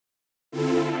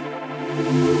From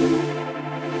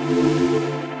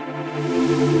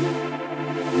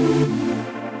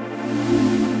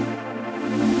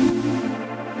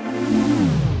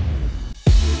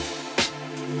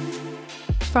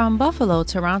Buffalo,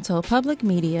 Toronto Public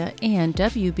Media and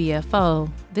WBFO,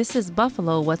 this is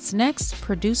Buffalo What's Next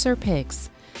Producer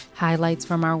Picks. Highlights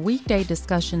from our weekday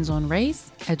discussions on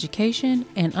race, education,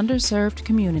 and underserved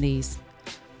communities.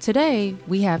 Today,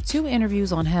 we have 2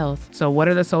 interviews on health. So what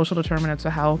are the social determinants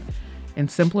of health? In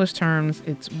simplest terms,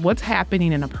 it's what's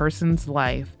happening in a person's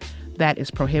life that is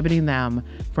prohibiting them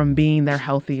from being their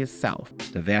healthiest self.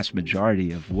 The vast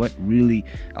majority of what really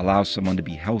allows someone to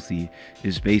be healthy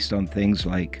is based on things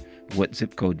like what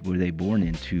zip code were they born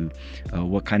into,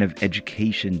 what kind of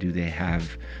education do they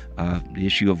have, the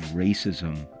issue of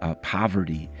racism,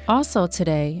 poverty. Also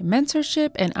today,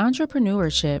 mentorship and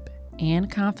entrepreneurship and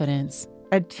confidence.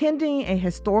 Attending a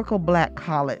historical Black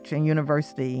college and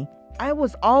university, I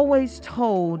was always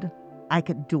told I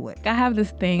could do it. I have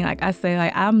this thing, I say,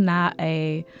 I'm not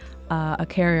a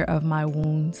carrier of my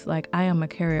wounds. I am a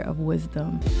carrier of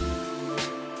wisdom.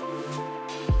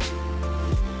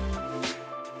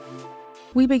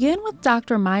 We begin with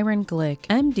Dr. Myron Glick,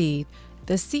 MD,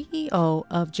 the CEO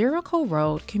of Jericho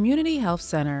Road Community Health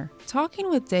Center, talking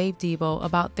with Dave Debo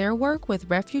about their work with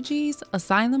refugees,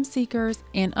 asylum seekers,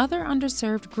 and other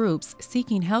underserved groups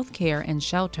seeking health care and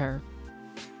shelter.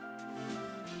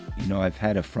 You know, I've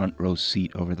had a front row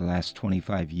seat over the last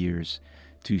 25 years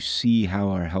to see how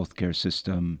our healthcare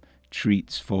system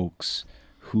treats folks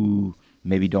who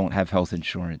maybe don't have health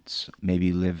insurance,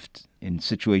 maybe lived in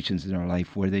situations in their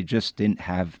life where they just didn't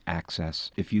have access.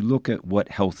 If you look at what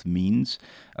health means,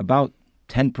 about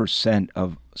 10%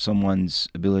 of someone's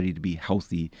ability to be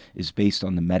healthy is based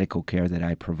on the medical care that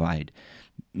I provide.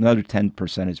 Another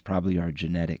 10% is probably our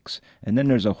genetics. And then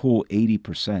there's a whole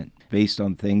 80% based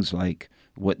on things like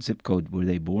what zip code were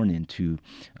they born into,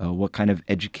 what kind of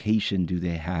education do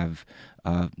they have,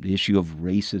 the issue of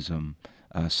racism,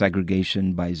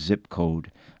 segregation by zip code,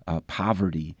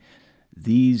 poverty.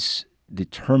 These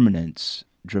determinants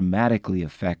dramatically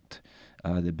affect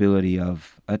the ability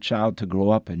of a child to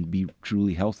grow up and be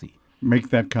truly healthy.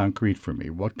 Make that concrete for me.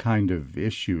 What kind of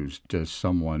issues does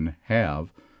someone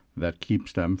have that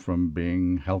keeps them from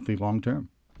being healthy long term?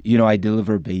 You know, I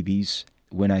deliver babies.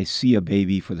 When I see a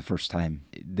baby for the first time,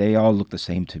 they all look the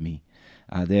same to me.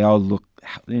 They all look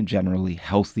generally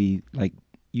healthy. Like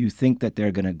you think that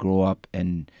they're going to grow up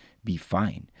and be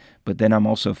fine. But then I'm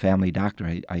also a family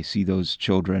doctor. I see those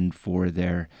children for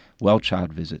their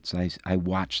well-child visits. I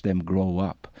watch them grow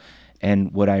up.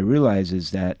 And what I realize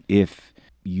is that if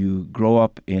you grow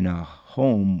up in a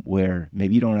home where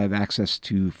maybe you don't have access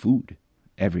to food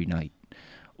every night,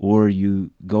 or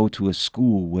you go to a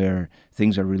school where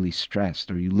things are really stressed,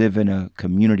 or you live in a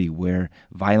community where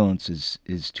violence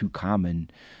is too common,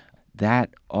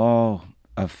 that all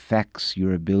affects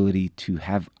your ability to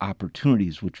have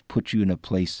opportunities which put you in a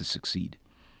place to succeed.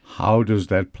 How does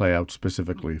that play out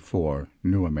specifically for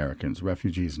new Americans,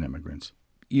 refugees and immigrants?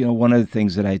 You know, one of the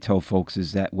things that I tell folks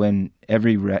is that when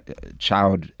every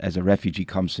child as a refugee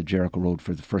comes to Jericho Road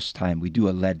for the first time, we do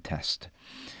a lead test.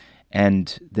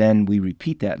 And then we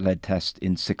repeat that lead test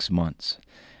in 6 months.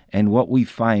 And what we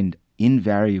find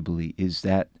invariably is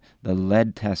that the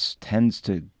lead test tends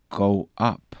to go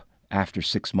up after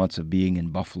 6 months of being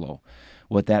in Buffalo.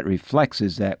 What that reflects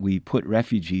is that we put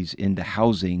refugees into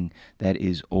housing that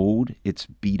is old, it's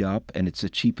beat up, and it's the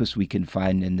cheapest we can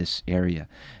find in this area.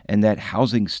 And that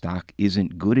housing stock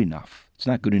isn't good enough. It's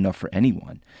not good enough for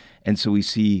anyone. And so we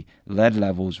see lead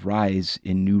levels rise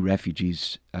in new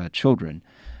refugees' children.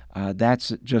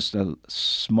 That's just a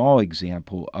small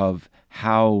example of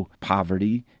how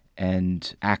poverty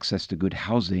and access to good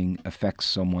housing affects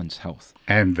someone's health.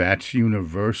 And that's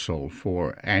universal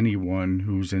for anyone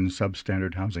who's in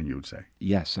substandard housing, you would say?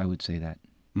 Yes, I would say that.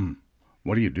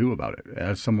 What do you do about it?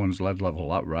 As someone's lead level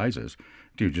rises,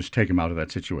 do you just take them out of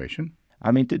that situation?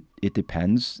 I mean, it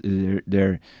depends.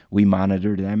 We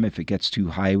monitor them. If it gets too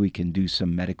high, we can do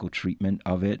some medical treatment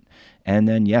of it. And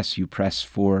then, yes, you press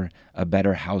for a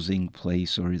better housing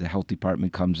place, or the health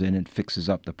department comes in and fixes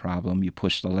up the problem. You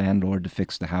push the landlord to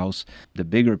fix the house. The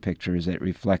bigger picture is it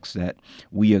reflects that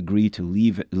we agree to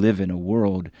live in a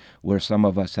world where some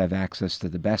of us have access to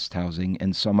the best housing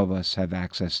and some of us have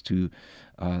access to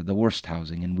the worst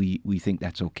housing, and we think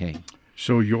that's okay.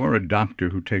 So you're a doctor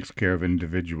who takes care of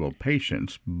individual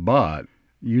patients, but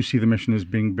you see the mission as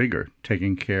being bigger,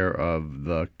 taking care of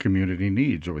the community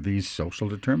needs or these social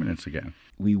determinants again.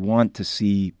 We want to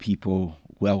see people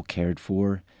well cared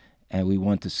for, and we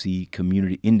want to see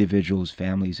individuals,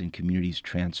 families, and communities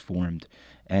transformed.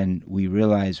 And we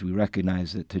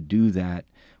recognize that to do that,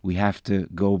 we have to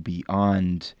go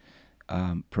beyond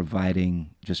providing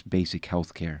just basic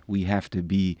health care. We have to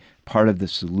be part of the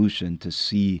solution to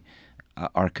see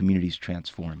our communities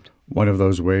transformed. One of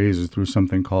those ways is through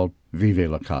something called Vive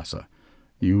la Casa.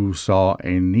 You saw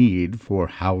a need for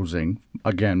housing,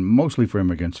 again, mostly for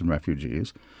immigrants and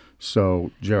refugees.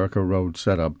 So Jericho Road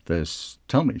set up this,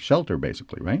 shelter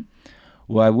basically, right?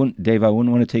 Well, I wouldn't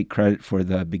want to take credit for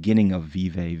the beginning of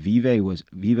Vive.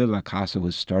 Vive la Casa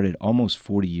was started almost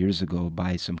 40 years ago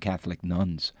by some Catholic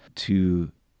nuns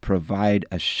to provide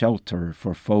a shelter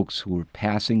for folks who were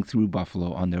passing through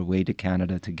Buffalo on their way to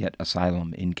Canada to get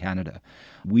asylum in Canada.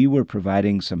 We were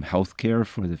providing some health care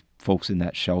for the folks in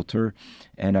that shelter,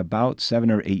 and about 7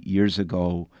 or 8 years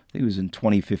ago, I think it was in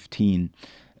 2015,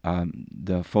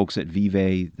 the folks at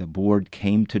Vive, the board,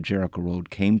 came to Jericho Road,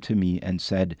 came to me and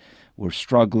said, we're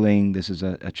struggling, this is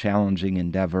a challenging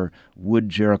endeavor. Would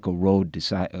Jericho Road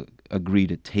agree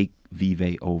to take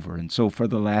Vive over? And so for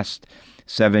the last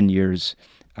 7 years,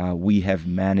 we have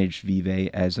managed Vive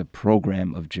as a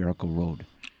program of Jericho Road.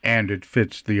 And it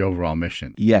fits the overall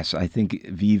mission. Yes, I think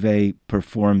Vive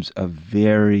performs a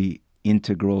very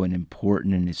integral and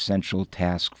important and essential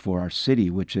task for our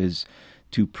city, which is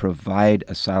to provide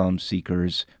asylum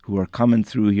seekers who are coming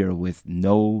through here with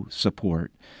no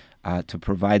support, to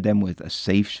provide them with a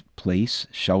safe place,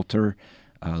 shelter,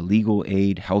 legal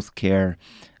aid, health care,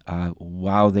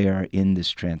 while they are in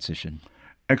this transition.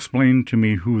 Explain to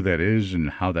me who that is and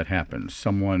how that happens.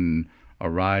 Someone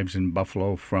arrives in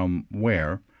Buffalo from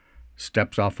where,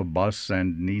 steps off a bus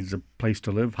and needs a place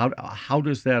to live. How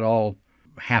does that all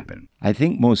happen? I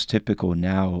think most typical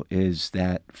now is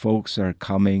that folks are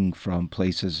coming from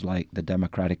places like the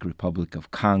Democratic Republic of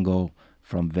Congo,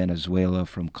 from Venezuela,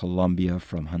 from Colombia,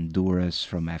 from Honduras,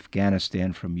 from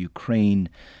Afghanistan, from Ukraine,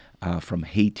 from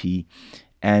Haiti,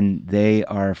 and they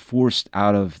are forced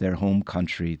out of their home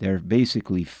country. They're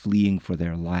basically fleeing for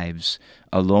their lives,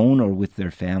 alone or with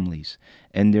their families,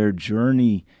 and their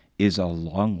journey is a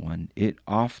long one. It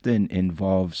often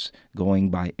involves going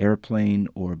by airplane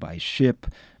or by ship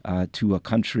to a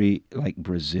country like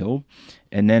Brazil,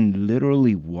 and then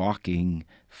literally walking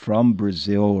from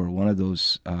Brazil or one of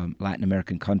those Latin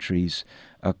American countries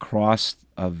across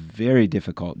a very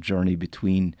difficult journey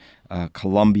between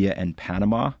Colombia and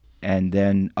Panama, and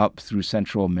then up through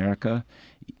Central America.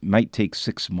 It might take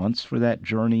 6 months for that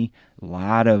journey. A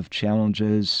lot of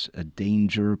challenges,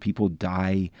 danger, people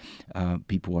die,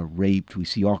 people are raped. We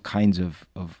see all kinds of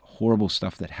horrible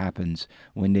stuff that happens.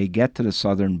 When they get to the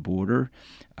southern border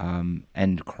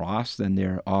and cross, then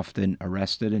they're often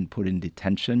arrested and put in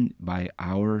detention by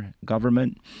our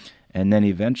government. And then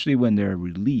eventually when they're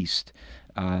released,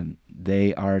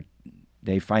 they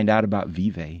find out about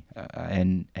Vive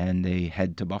and they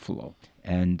head to Buffalo.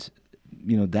 And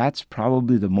that's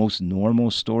probably the most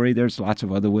normal story. There's lots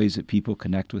of other ways that people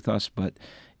connect with us, but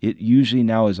it usually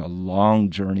now is a long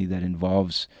journey that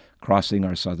involves crossing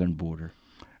our southern border.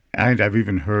 And I've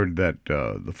even heard that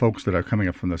the folks that are coming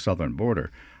up from the southern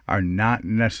border are not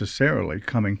necessarily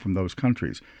coming from those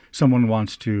countries. Someone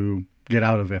wants to get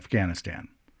out of Afghanistan.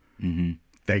 Mm-hmm.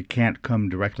 They can't come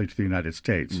directly to the United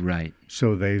States. Right.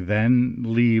 So they then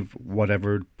leave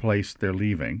whatever place they're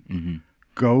leaving, mm-hmm.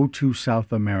 go to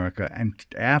South America, and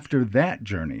after that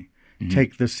journey, mm-hmm.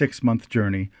 take the 6-month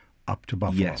journey up to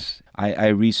Buffalo. Yes. I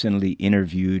recently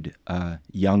interviewed a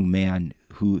young man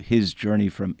who his journey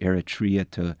from Eritrea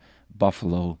to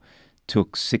Buffalo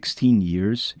took 16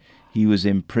 years. He was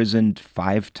imprisoned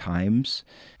 5 times.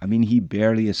 I mean, he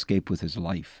barely escaped with his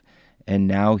life. And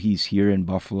now he's here in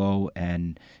Buffalo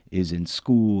and is in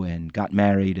school and got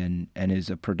married and is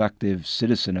a productive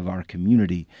citizen of our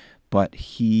community. But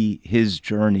his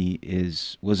journey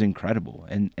was incredible.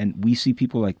 And we see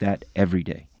people like that every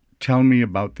day. Tell me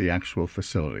about the actual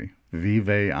facility.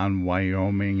 Vive on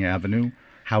Wyoming Avenue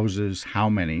houses how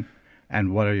many?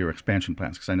 And what are your expansion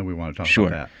plans? Because I know we want to talk about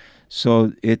that.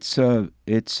 So it's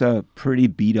a pretty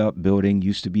beat up building.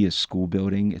 Used to be a school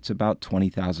building. It's about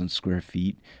 20,000 square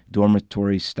feet,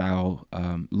 dormitory style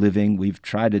living. We've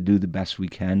tried to do the best we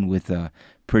can with a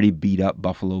pretty beat up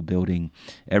Buffalo building.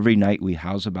 Every night we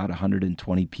house about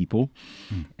 120 people,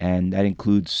 and that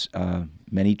includes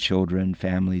many children,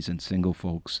 families, and single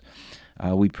folks.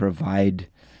 We provide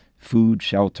food,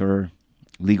 shelter,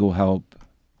 legal help,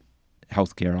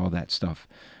 healthcare, all that stuff.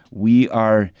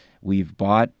 We've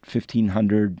bought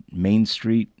 1500 Main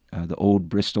Street, the old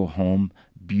Bristol home,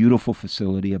 beautiful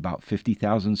facility, about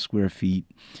 50,000 square feet,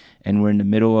 and we're in the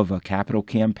middle of a capital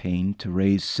campaign to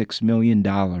raise $6 million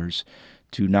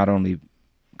to not only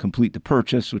complete the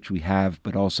purchase, which we have,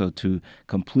 but also to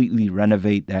completely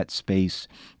renovate that space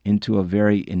into a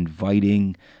very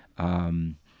inviting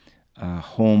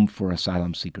home for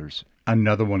asylum seekers.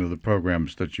 Another one of the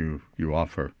programs that you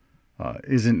offer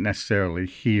isn't necessarily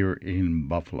here in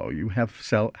Buffalo. You have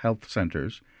health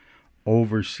centers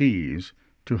overseas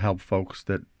to help folks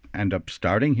that end up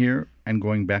starting here and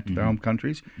going back to their home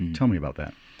countries. Tell me about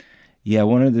that. Yeah,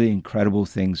 one of the incredible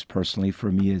things personally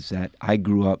for me is that I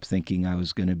grew up thinking I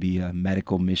was going to be a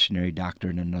medical missionary doctor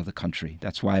in another country.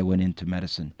 That's why I went into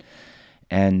medicine.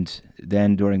 And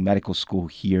then during medical school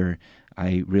here,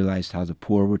 I realized how the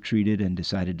poor were treated and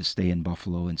decided to stay in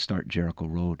Buffalo and start Jericho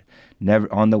Road.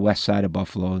 Never on the west side of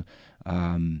Buffalo,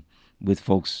 with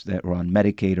folks that were on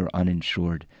Medicaid or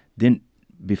uninsured. Then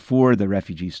before the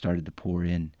refugees started to pour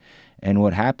in. And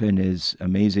what happened is,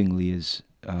 amazingly, is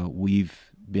we've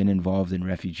been involved in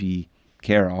refugee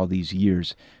care all these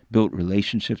years, built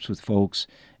relationships with folks,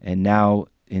 and now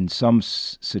in some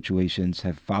situations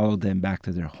have followed them back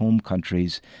to their home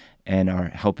countries and are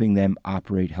helping them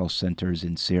operate health centers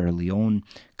in Sierra Leone,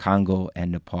 Congo,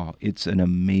 and Nepal. It's an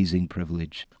amazing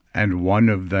privilege. And one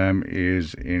of them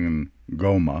is in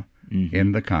Goma,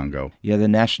 in the Congo. Yeah, the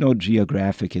National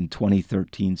Geographic in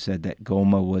 2013 said that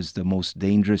Goma was the most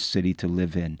dangerous city to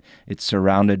live in. It's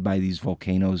surrounded by these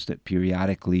volcanoes that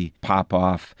periodically pop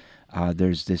off.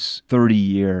 There's this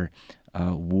 30-year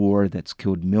war that's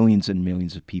killed millions and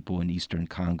millions of people in eastern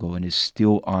Congo and is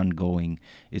still ongoing.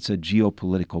 It's a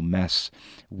geopolitical mess.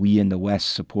 We in the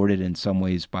West support it in some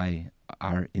ways by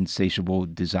our insatiable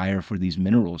desire for these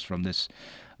minerals from this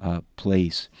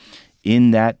place.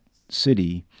 In that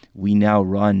city, we now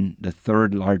run the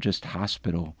third largest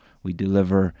hospital. We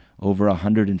deliver over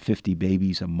 150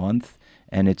 babies a month,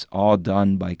 and it's all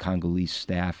done by Congolese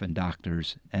staff and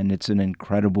doctors. And it's an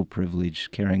incredible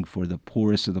privilege caring for the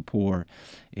poorest of the poor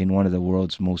in one of the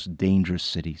world's most dangerous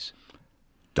cities.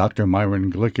 Dr.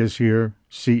 Myron Glick is here,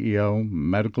 CEO,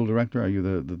 medical director. Are you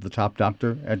the top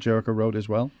doctor at Jericho Road as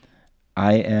well?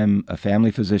 I am a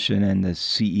family physician and the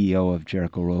CEO of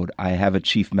Jericho Road. I have a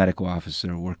chief medical officer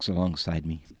who works alongside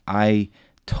me. I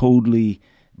totally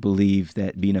believe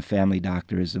that being a family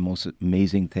doctor is the most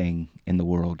amazing thing in the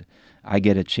world. I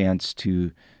get a chance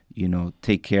to,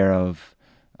 take care of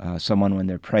someone when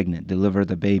they're pregnant, deliver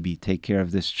the baby, take care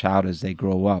of this child as they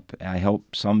grow up.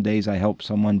 Some days I help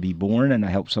someone be born and I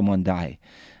help someone die.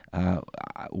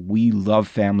 We love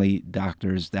family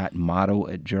doctors. That motto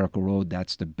at Jericho Road,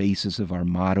 that's the basis of our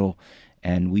motto,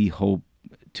 and we hope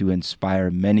to inspire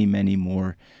many, many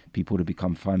more people to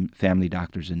become family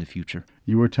doctors in the future.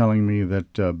 You were telling me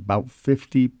that about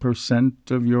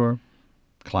 50% of your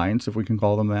clients, if we can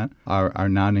call them that, are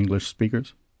non-English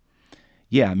speakers?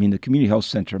 Yeah, the community health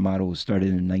center model was started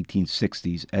in the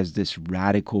 1960s as this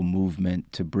radical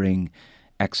movement to bring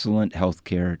excellent health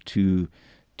care to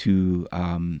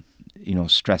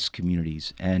stressed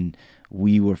communities. And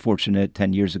we were fortunate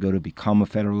 10 years ago to become a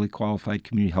federally qualified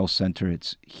community health center.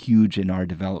 It's huge in our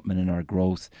development and our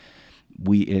growth.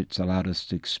 It's allowed us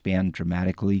to expand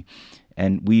dramatically.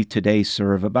 And we today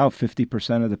serve about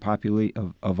 50% of the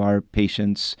population of our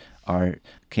patients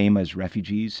came as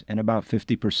refugees, and about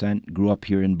 50% grew up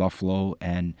here in Buffalo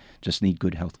and just need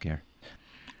good health care.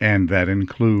 And that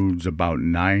includes about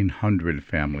 900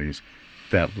 families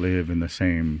that live in the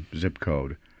same zip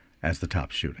code as the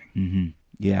top shooting. Mm-hmm.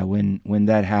 Yeah, when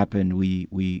that happened,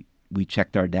 we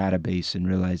checked our database and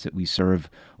realized that we serve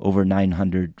over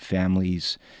 900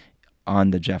 families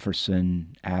on the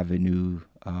Jefferson Avenue,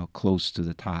 close to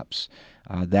the tops.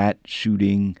 That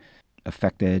shooting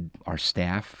affected our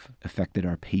staff, affected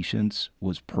our patients,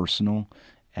 was personal,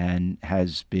 and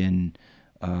has been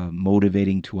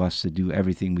motivating to us to do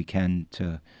everything we can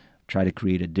to try to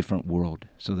create a different world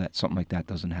so that something like that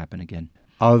doesn't happen again.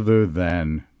 Other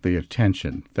than the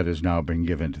attention that is now being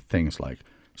given to things like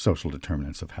social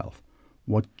determinants of health,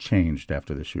 what changed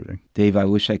after the shooting? Dave, I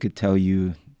wish I could tell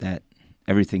you that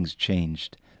everything's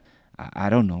changed. I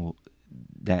don't know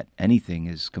that anything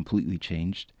is completely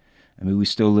changed. We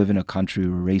still live in a country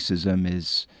where racism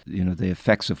is, the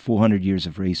effects of 400 years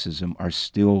of racism are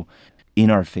still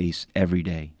in our face every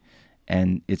day.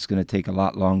 And it's going to take a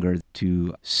lot longer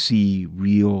to see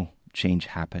real change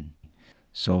happen.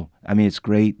 So, it's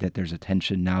great that there's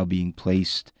attention now being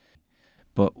placed,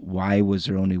 but why was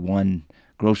there only one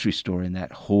grocery store in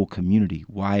that whole community?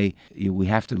 Why? We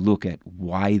have to look at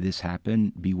why this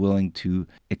happened, be willing to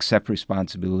accept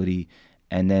responsibility,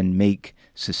 and then make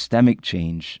systemic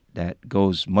change that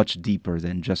goes much deeper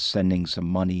than just sending some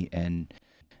money and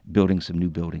building some new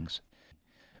buildings.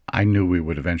 I knew we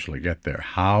would eventually get there.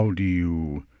 How do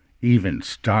you even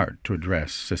start to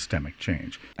address systemic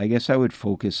change? I guess I would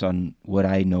focus on what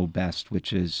I know best,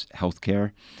 which is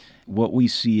healthcare. What we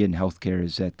see in healthcare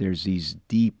is that there's these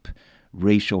deep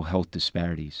racial health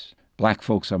disparities. Black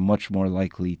folks are much more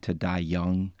likely to die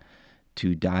young,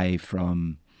 to die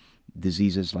from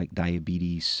diseases like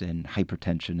diabetes and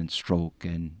hypertension and stroke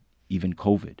and even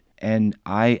COVID. And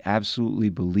I absolutely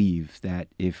believe that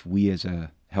if we as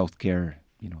a healthcare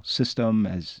system,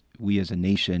 as we as a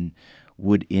nation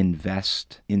would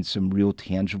invest in some real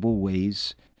tangible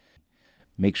ways,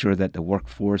 make sure that the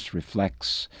workforce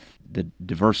reflects the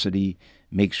diversity,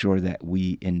 make sure that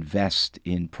we invest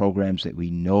in programs that we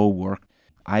know work,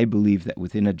 I believe that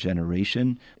within a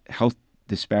generation, health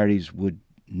disparities would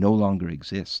no longer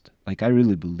exist. Like, I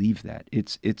really believe that.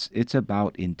 It's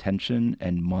about intention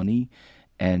and money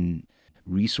and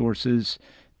resources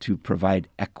to provide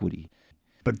equity.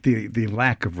 But the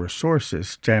lack of resources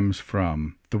stems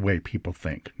from the way people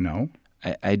think, no?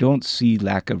 I don't see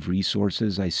lack of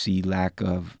resources. I see lack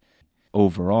of,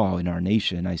 overall in our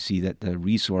nation, I see that the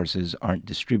resources aren't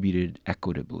distributed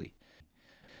equitably.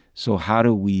 So how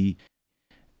do we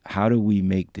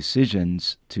make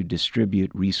decisions to distribute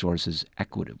resources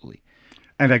equitably?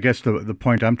 And I guess the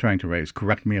point I'm trying to raise,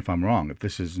 correct me if I'm wrong, if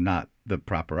this is not the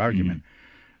proper argument,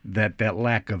 that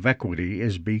lack of equity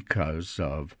is because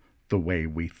of the way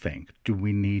we think. Do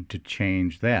we need to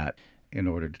change that in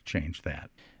order to change that?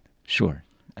 Sure.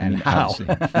 And how?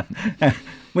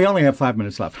 We only have 5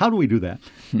 minutes left. How do we do that?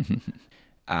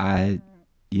 I'm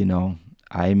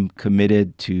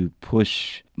committed to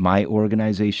push my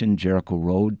organization, Jericho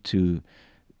Road, to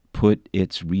put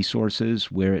its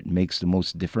resources where it makes the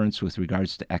most difference with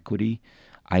regards to equity.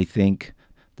 I think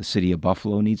the city of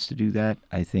Buffalo needs to do that.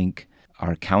 I think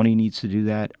our county needs to do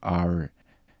that. Our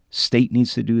state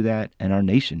needs to do that. And our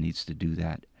nation needs to do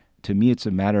that. To me, it's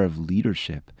a matter of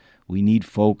leadership. We need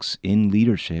folks in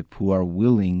leadership who are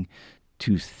willing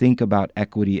to think about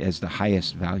equity as the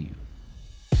highest value.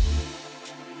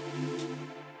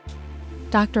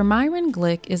 Dr. Myron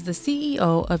Glick is the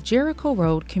CEO of Jericho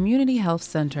Road Community Health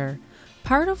Center.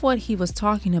 Part of what he was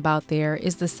talking about there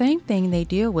is the same thing they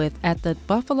deal with at the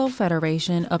Buffalo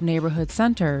Federation of Neighborhood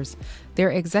Centers.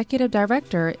 Their executive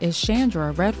director is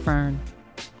Chandra Redfern.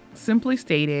 Simply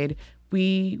stated,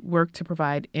 we work to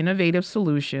provide innovative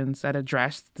solutions that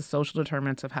address the social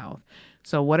determinants of health.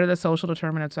 So what are the social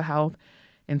determinants of health?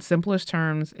 In simplest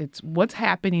terms, it's what's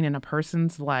happening in a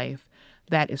person's life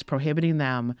that is prohibiting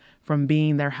them from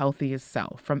being their healthiest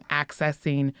self, from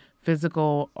accessing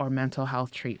physical or mental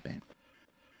health treatment.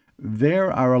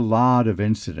 There are a lot of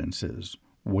incidences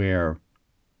where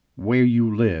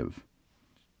you live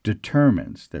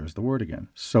determines, there's the word again,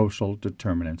 social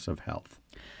determinants of health.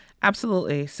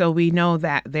 Absolutely. So we know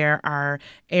that there are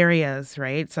areas,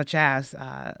 right, such as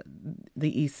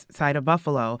the east side of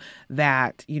Buffalo,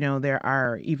 that, there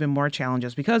are even more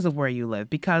challenges because of where you live,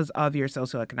 because of your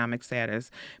socioeconomic status,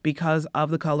 because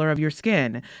of the color of your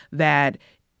skin, that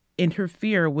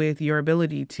interfere with your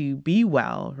ability to be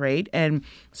well, right? And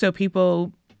so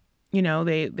people,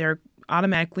 they're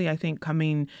automatically, I think,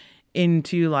 coming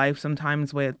into life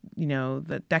sometimes with,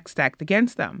 the deck stacked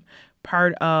against them.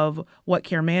 Part of what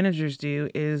care managers do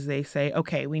is they say,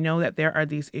 okay, we know that there are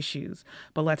these issues,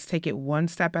 but let's take it one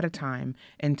step at a time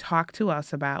and talk to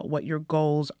us about what your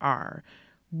goals are.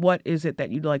 What is it that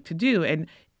you'd like to do? And,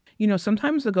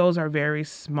 sometimes the goals are very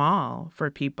small for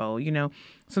people.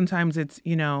 Sometimes it's,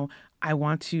 I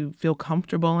want to feel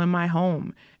comfortable in my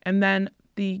home. And then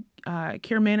the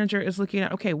care manager is looking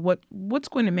at, okay, what's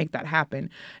going to make that happen?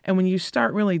 And when you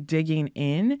start really digging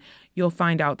in, you'll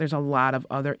find out there's a lot of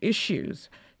other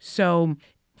issues. So,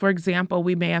 for example,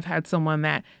 we may have had someone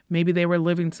that maybe they were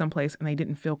living someplace and they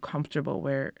didn't feel comfortable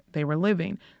where they were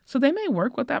living. So they may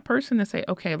work with that person to say,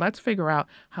 okay, let's figure out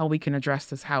how we can address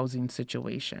this housing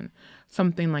situation,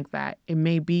 something like that. It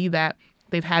may be that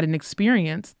they've had an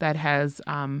experience that has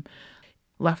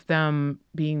left them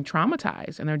being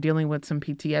traumatized and they're dealing with some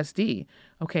PTSD.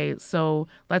 Okay, so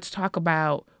let's talk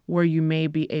about where you may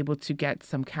be able to get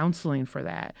some counseling for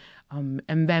that.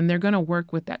 And then they're going to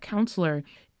work with that counselor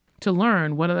to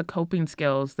learn what are the coping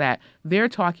skills that they're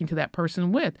talking to that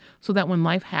person with, so that when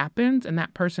life happens and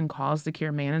that person calls the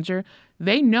care manager,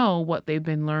 they know what they've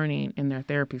been learning in their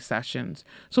therapy sessions.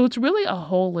 So it's really a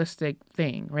holistic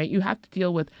thing, right? You have to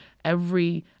deal with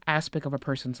every aspect of a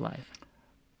person's life.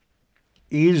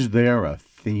 Is there a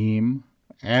theme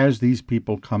as these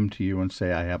people come to you and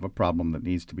say, I have a problem that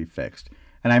needs to be fixed?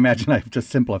 And I imagine I've just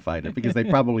simplified it because they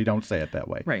probably don't say it that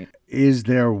way. Right. Is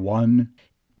there one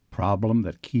problem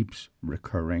that keeps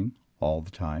recurring all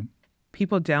the time?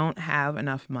 People don't have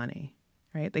enough money,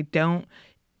 right? They don't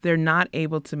they're not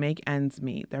able to make ends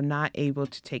meet. They're not able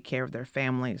to take care of their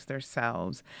families,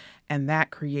 themselves. And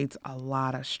that creates a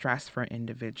lot of stress for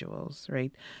individuals,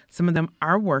 right? Some of them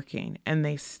are working and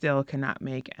they still cannot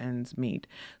make ends meet.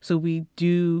 So we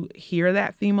do hear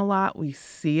that theme a lot. We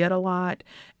see it a lot.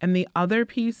 And the other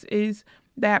piece is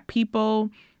that people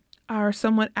are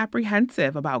somewhat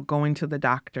apprehensive about going to the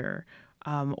doctor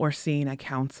or seeing a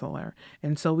counselor.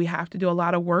 And so we have to do a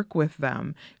lot of work with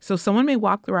them. So someone may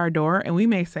walk through our door and we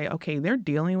may say, okay, they're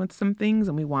dealing with some things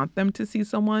and we want them to see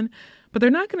someone, but they're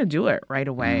not going to do it right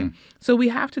away. So we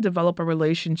have to develop a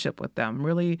relationship with them,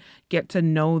 really get to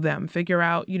know them, figure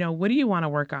out, what do you want to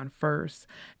work on first?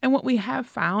 And what we have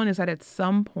found is that at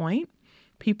some point,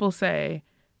 people say,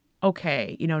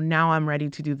 okay, now I'm ready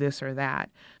to do this or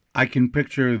that. I can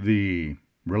picture the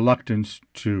reluctance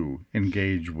to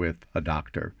engage with a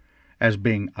doctor as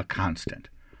being a constant.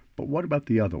 But what about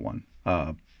the other one,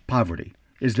 poverty?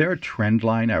 Is there a trend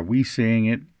line? Are we seeing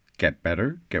it get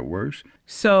better, get worse?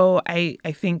 So I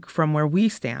think from where we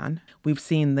stand, we've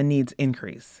seen the needs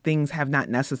increase. Things have not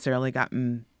necessarily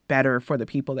gotten better for the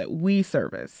people that we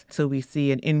service. So we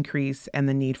see an increase in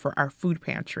the need for our food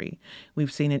pantry.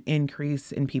 We've seen an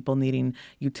increase in people needing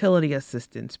utility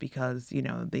assistance because,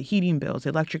 the heating bills,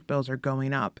 electric bills are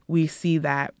going up. We see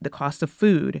that the cost of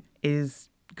food is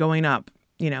going up.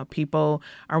 People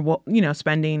are,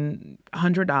 spending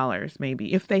 $100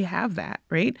 maybe if they have that,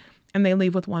 right? And they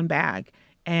leave with one bag.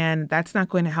 And that's not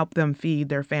going to help them feed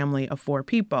their family of 4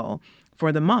 people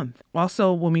for the month.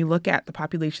 Also, when we look at the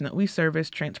population that we service,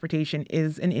 transportation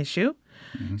is an issue.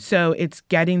 So it's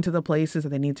getting to the places that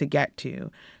they need to get to.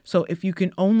 So if you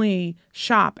can only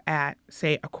shop at,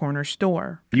 say, a corner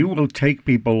store. You will take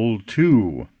people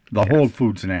to the Whole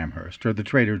Foods in Amherst or the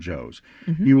Trader Joe's.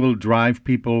 You will drive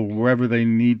people wherever they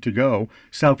need to go,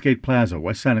 Southgate Plaza,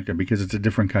 West Seneca, because it's a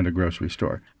different kind of grocery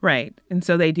store. Right. And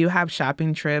so they do have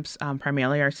shopping trips.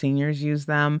 Primarily our seniors use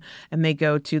them, and they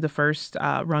go to the first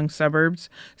rung suburbs.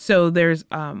 So there's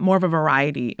more of a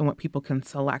variety in what people can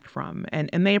select from,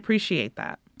 and they appreciate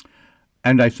that.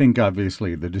 And I think,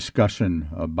 obviously, the discussion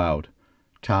about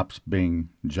Tops being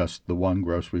just the one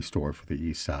grocery store for the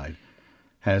East Side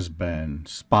has been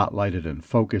spotlighted and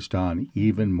focused on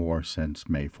even more since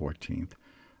May 14th.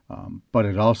 But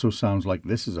it also sounds like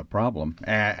this is a problem,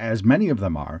 as many of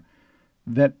them are,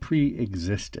 that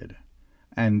pre-existed.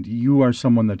 And you are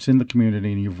someone that's in the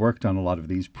community and you've worked on a lot of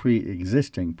these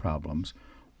pre-existing problems.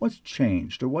 What's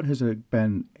changed or what has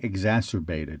been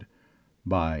exacerbated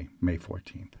by May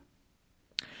 14th?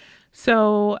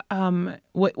 So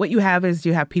what you have is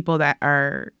you have people that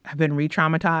have been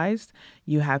re-traumatized.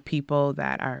 You have people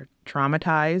that are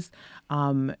traumatized.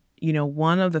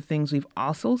 One of the things we've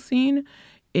also seen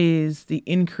is the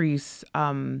increase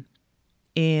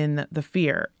in the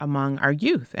fear among our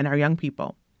youth and our young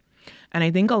people. And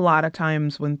I think a lot of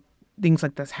times when things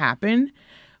like this happen,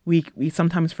 we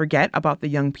sometimes forget about the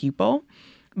young people.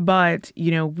 But,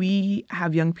 we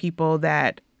have young people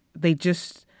that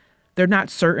they're not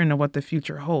certain of what the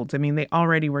future holds. I mean, they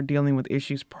already were dealing with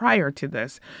issues prior to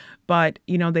this, but,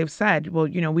 they've said, well,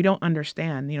 we don't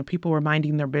understand. People were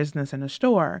minding their business in a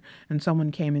store and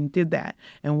someone came and did that.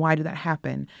 And why did that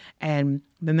happen? And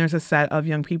then there's a set of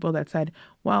young people that said,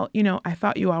 well, I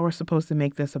thought you all were supposed to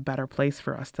make this a better place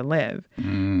for us to live.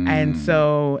 And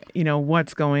so,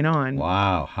 what's going on?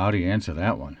 Wow. How do you answer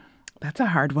that one? That's a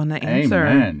hard one to answer.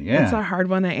 Amen. Yeah. That's a hard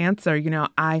one to answer.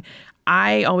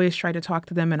 I always try to talk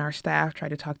to them, and our staff try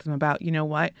to talk to them about,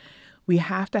 what? We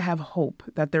have to have hope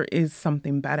that there is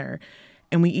something better.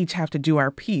 And we each have to do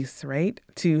our piece, right,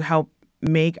 to help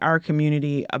make our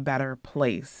community a better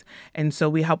place. And so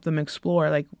we help them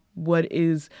explore, what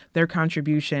is their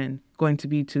contribution going to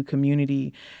be to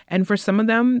community? And for some of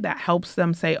them, that helps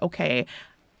them say, okay,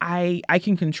 I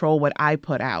can control what I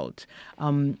put out.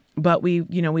 But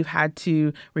we've had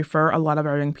to refer a lot of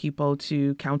our young people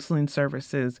to counseling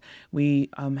services.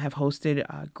 We have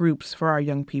hosted groups for our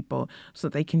young people so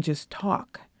that they can just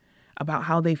talk about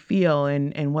how they feel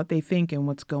and what they think and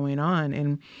what's going on.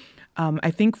 And I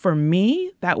think for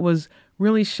me, that was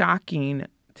really shocking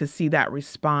to see that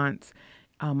response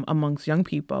amongst young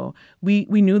people. We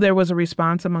knew there was a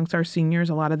response amongst our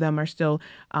seniors. A lot of them are still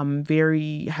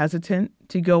very hesitant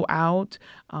to go out.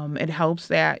 It helps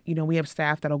that, we have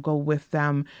staff that'll go with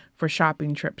them for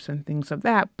shopping trips and things of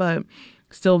that, but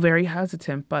still very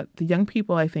hesitant. But the young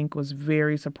people, I think, was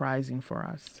very surprising for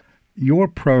us. Your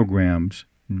programs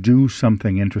do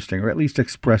something interesting, or at least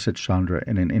express it, Chandra,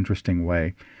 in an interesting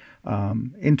way,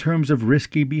 in terms of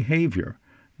risky behavior.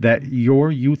 That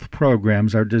your youth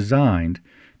programs are designed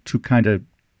to kind of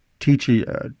teach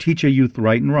a youth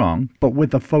right and wrong, but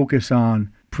with a focus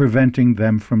on preventing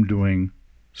them from doing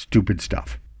stupid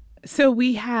stuff? So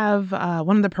we have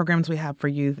one of the programs we have for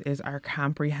youth is our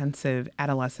comprehensive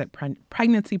adolescent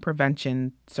pregnancy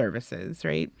prevention services,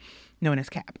 right? Known as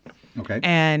CAP. Okay.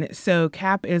 And so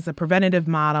CAP is a preventative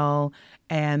model,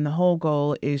 and the whole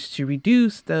goal is to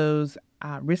reduce those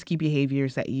risky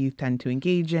behaviors that youth tend to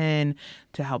engage in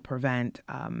to help prevent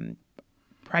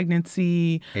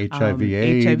pregnancy, HIV,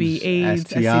 AIDS,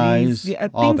 STIs,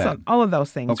 STDs, all of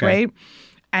those things, Okay. right?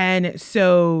 And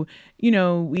so,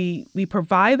 we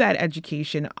provide that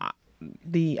education,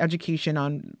 the education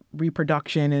on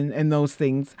reproduction and those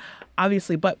things,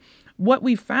 obviously. But what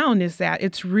we found is that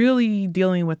it's really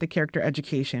dealing with the character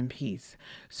education piece.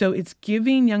 So it's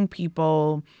giving young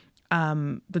people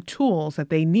the tools that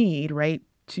they need, right,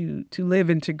 to live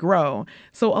and to grow.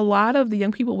 So a lot of the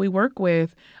young people we work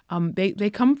with, they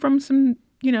come from some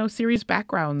serious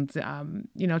backgrounds,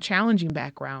 challenging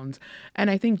backgrounds. And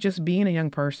I think just being a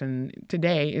young person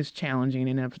today is challenging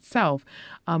in and of itself.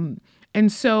 And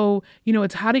so,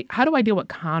 it's how do I deal with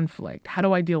conflict? How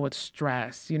do I deal with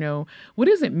stress? What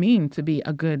does it mean to be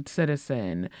a good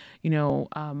citizen?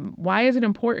 Why is it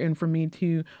important for me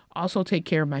to also take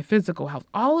care of my physical health?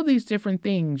 All of these different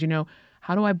things,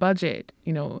 how do I budget?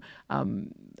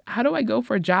 How do I go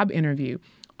for a job interview?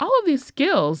 All of these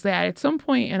skills that at some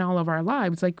point in all of our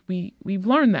lives, like we've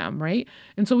learned them, right?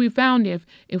 And so we found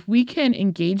if we can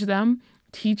engage them,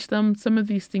 teach them some of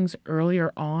these things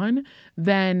earlier on,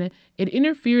 then it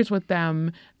interferes with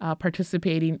them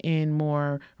participating in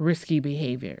more risky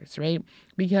behaviors, right?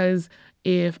 Because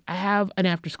if I have an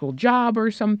after-school job or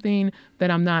something,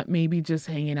 then I'm not maybe just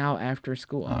hanging out after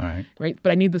school, right?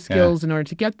 But I need the skills in order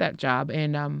to get that job.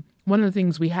 And one of the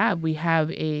things we have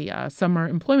a summer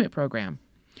employment program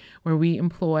where we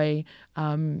employ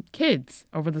kids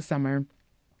over the summer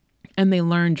and they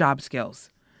learn job skills.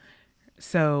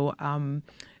 So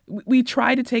we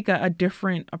try to take a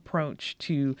different approach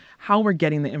to how we're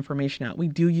getting the information out. We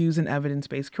do use an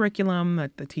evidence-based curriculum,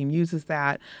 that the team uses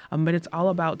that, but it's all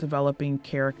about developing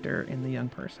character in the young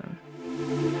person.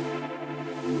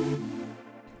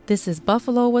 This is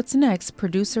Buffalo What's Next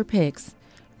Producer Picks.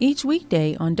 Each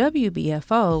weekday on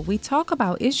WBFO, we talk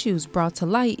about issues brought to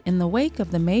light in the wake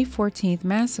of the May 14th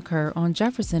massacre on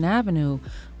Jefferson Avenue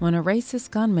when a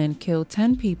racist gunman killed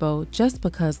 10 people just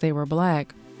because they were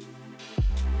Black.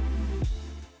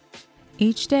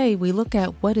 Each day, we look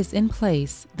at what is in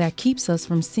place that keeps us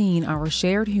from seeing our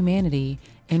shared humanity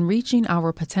and reaching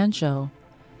our potential.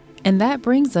 And that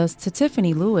brings us to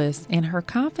Tiffany Lewis and her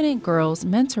Confident Girls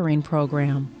mentoring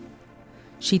program.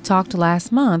 She talked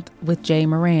last month with Jay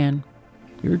Moran.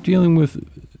 You're dealing with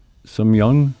some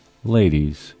young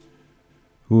ladies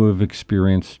who have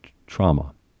experienced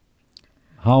trauma.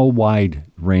 How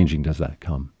wide-ranging does that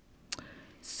come?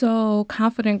 So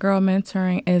Confident Girl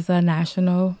Mentoring is a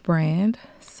national brand.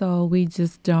 So we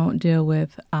just don't deal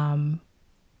with young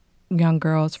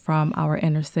girls from our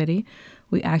inner city.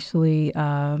 We actually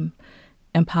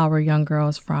empower young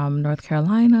girls from North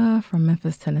Carolina, from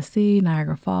Memphis, Tennessee,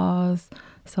 Niagara Falls.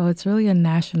 So it's really a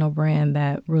national brand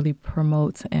that really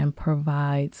promotes and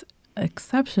provides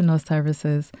exceptional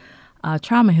services,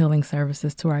 trauma healing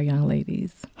services to our young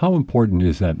ladies. How important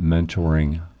is that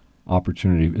mentoring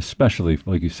opportunity, especially,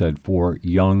 like you said, for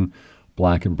young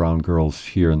Black and brown girls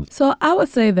here? So I would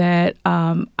say that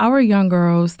our young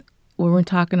girls, when we're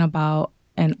talking about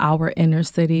in our inner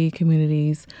city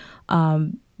communities,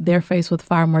 they're faced with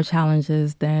far more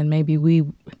challenges than maybe we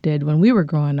did when we were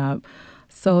growing up.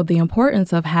 So the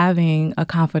importance of having a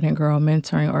Confident Girl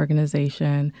mentoring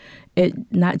organization, it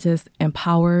not just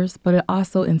empowers, but it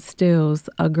also instills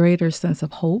a greater sense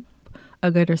of hope,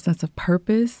 a greater sense of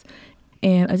purpose,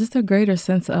 and just a greater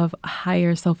sense of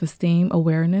higher self-esteem,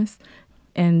 awareness,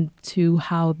 and to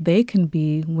how they can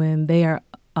be when they are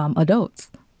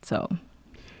adults. So,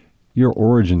 your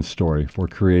origin story for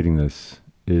creating this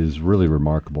is really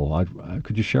remarkable.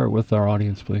 Could you share it with our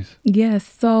audience, please? Yes.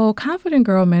 So Confident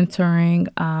Girl Mentoring,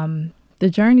 the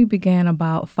journey began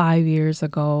about 5 years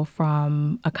ago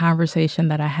from a conversation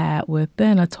that I had with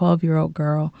then a 12-year-old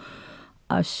girl.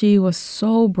 She was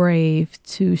so brave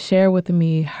to share with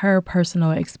me her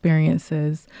personal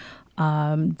experiences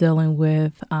dealing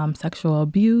with sexual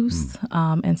abuse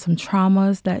and some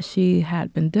traumas that she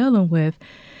had been dealing with.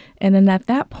 And then at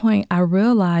that point, I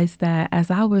realized that as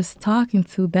I was talking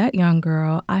to that young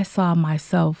girl, I saw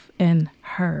myself in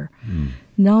her,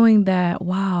 knowing that,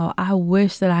 wow, I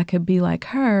wish that I could be like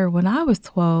her when I was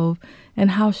 12, and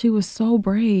how she was so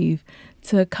brave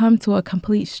to come to a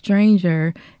complete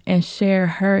stranger and share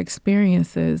her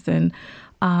experiences. And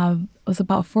it was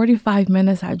about 45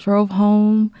 minutes. I drove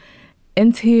home,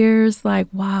 in tears, like,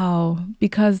 wow,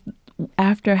 because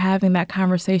after having that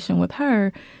conversation with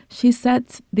her, she said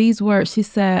these words. She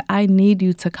said, I need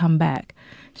you to come back.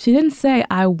 She didn't say,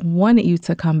 I wanted you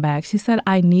to come back. She said,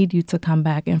 I need you to come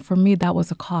back. And for me, that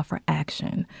was a call for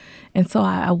action. And so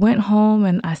I went home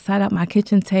and I sat at my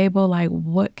kitchen table, like,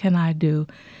 what can I do?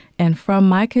 And from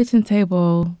my kitchen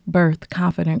table birthed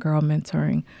Confident Girl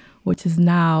Mentoring, which is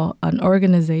now an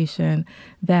organization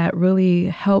that really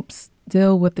helps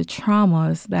deal with the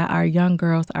traumas that our young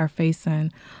girls are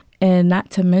facing. And not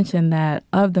to mention that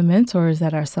of the mentors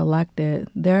that are selected,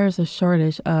 there's a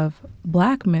shortage of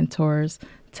Black mentors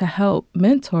to help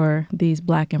mentor these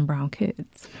Black and brown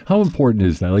kids. How important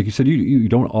is that? Like you said, you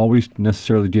don't always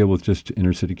necessarily deal with just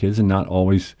inner city kids and not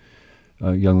always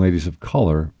young ladies of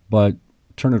color, but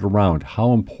turn it around.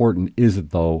 How important is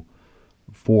it, though,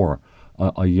 for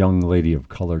a young lady of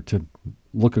color to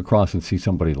look across and see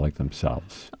somebody like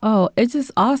themselves? Oh,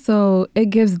 it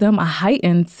gives them a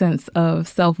heightened sense of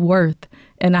self-worth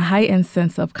and a heightened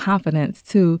sense of confidence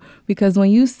too, because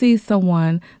when you see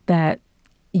someone that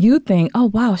you think, oh,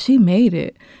 wow, she made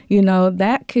it,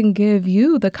 that can give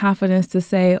you the confidence to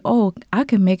say, oh, I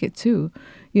can make it too.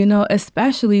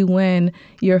 Especially when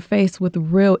you're faced with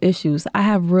real issues. I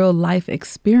have real life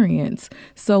experience.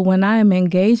 So when I am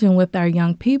engaging with our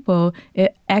young people,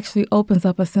 it actually opens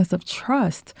up a sense of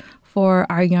trust for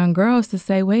our young girls to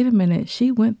say, wait a minute,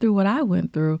 she went through what I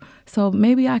went through. So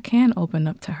maybe I can open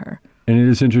up to her. And it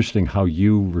is interesting how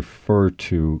you refer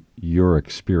to your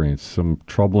experience, some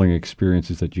troubling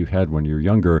experiences that you had when you were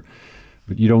younger,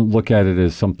 but you don't look at it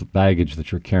as some baggage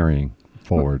that you're carrying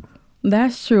forward.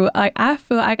 That's true. Like, I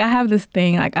feel like I have this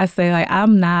thing, like I say, like,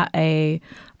 I'm not a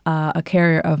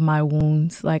carrier of my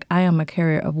wounds. Like, I am a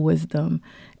carrier of wisdom,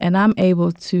 and I'm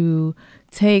able to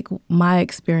take my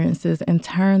experiences and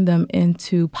turn them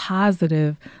into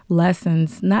positive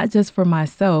lessons, not just for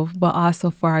myself, but also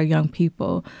for our young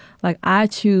people. Like, I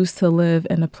choose to live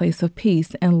in a place of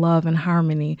peace and love and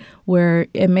harmony, where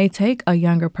it may take a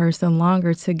younger person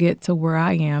longer to get to where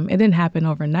I am. It didn't happen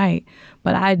overnight,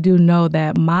 but I do know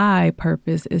that my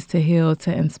purpose is to heal,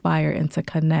 to inspire, and to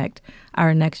connect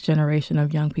our next generation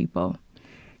of young people.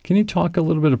 Can you talk a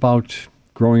little bit about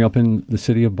growing up in the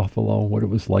city of Buffalo, what it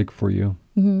was like for you?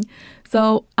 Mm-hmm.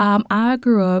 So I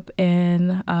grew up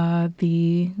in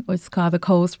what's called the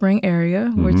Cold Spring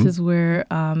area, which is where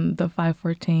the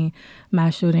 514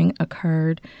 mass shooting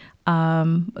occurred.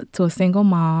 To a single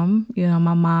mom,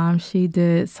 my mom, she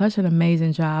did such an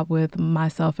amazing job with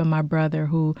myself and my brother,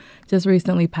 who just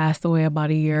recently passed away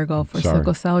about a year ago for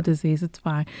sickle cell disease. It's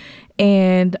fine.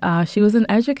 And she was an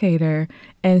educator,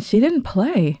 and she didn't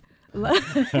play.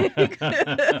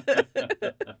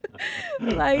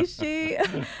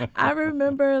 I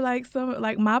remember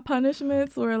my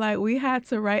punishments were we had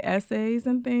to write essays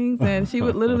and things, and she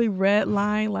would literally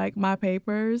redline my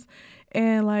papers.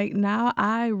 And now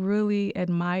I really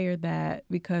admire that,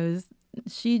 because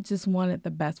she just wanted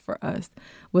the best for us.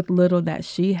 With little that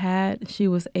she had, she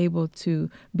was able to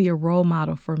be a role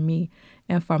model for me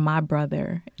and for my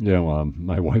brother. Yeah, well,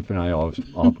 my wife and I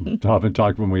often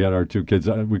talked when we had our two kids.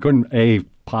 We couldn't, A,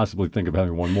 possibly think of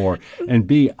having one more, and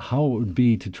B, how it would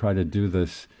be to try to do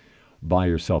this by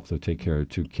yourself, to take care of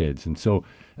two kids. And so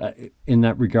in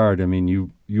that regard, I mean,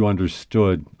 you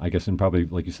understood, I guess, and probably,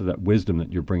 like you said, that wisdom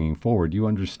that you're bringing forward, you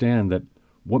understand that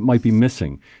what might be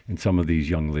missing in some of these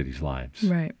young ladies' lives.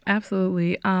 Right.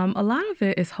 Absolutely. A lot of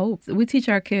it is hope. We teach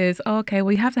our kids, okay,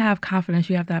 well, you have to have confidence.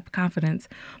 You have to have confidence.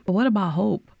 But what about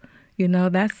hope?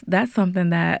 That's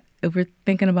something that, if we're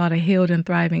thinking about a healed and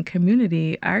thriving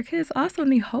community, our kids also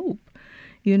need hope,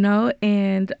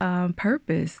 and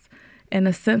purpose and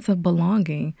a sense of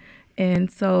belonging.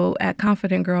 And so at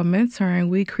Confident Girl Mentoring,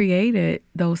 we created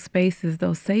those spaces,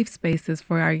 those safe spaces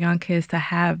for our young kids to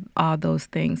have all those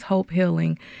things: hope,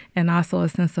 healing, and also a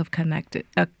sense of connectedness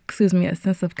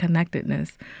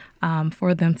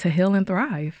for them to heal and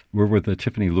thrive. We're with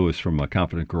Tiffany Lewis from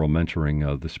Confident Girl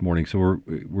Mentoring this morning. So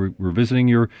we're visiting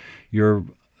your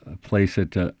place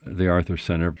at the Arthur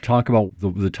Center. Talk about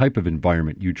the type of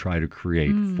environment you try to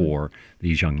create for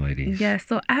these young ladies. Yes,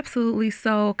 so absolutely.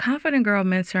 So Confident Girl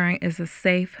Mentoring is a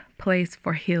safe place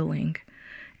for healing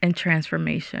and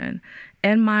transformation.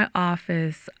 In my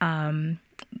office,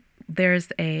 there's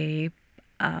a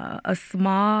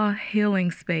small healing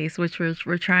space, which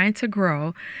we're trying to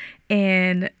grow.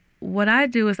 And what I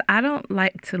do is I don't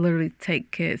like to literally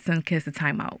send kids to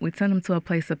timeout. We send them to a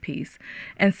place of peace.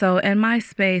 And so in my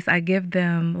space, I give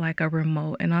them like a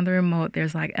remote. And on the remote,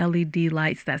 there's like LED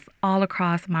lights that's all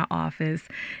across my office.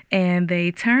 And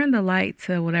they turn the light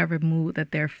to whatever mood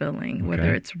that they're feeling,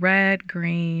 whether it's red,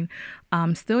 green.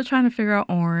 I'm still trying to figure out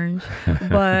orange.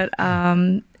 But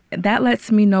that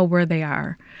lets me know where they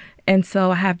are. And so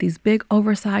I have these big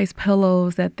oversized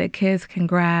pillows that the kids can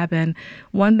grab. And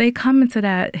when they come into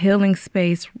that healing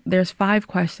space, there's 5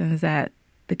 questions that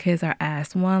the kids are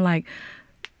asked. One, like,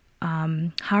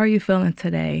 how are you feeling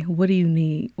today? What do you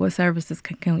need? What services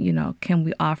can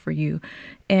we offer you?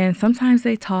 And sometimes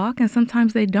they talk and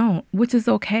sometimes they don't, which is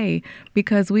okay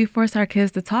because we force our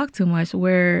kids to talk too much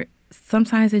where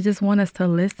sometimes they just want us to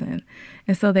listen.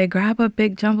 And so they grab a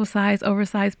big jumbo-sized,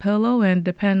 oversized pillow, and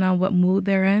depending on what mood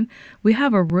they're in, we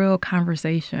have a real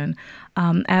conversation.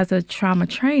 As a trauma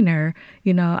trainer,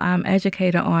 I'm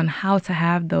educated on how to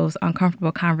have those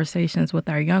uncomfortable conversations with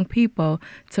our young people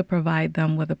to provide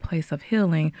them with a place of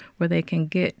healing where they can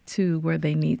get to where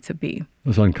they need to be.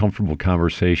 Those uncomfortable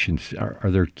conversations, are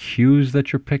there cues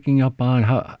that you're picking up on?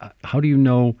 How do you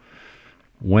know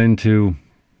when to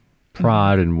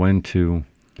prod and when to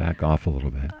back off a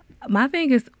little bit? My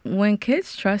thing is when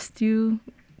kids trust you,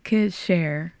 kids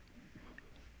share.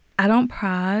 I don't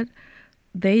prod.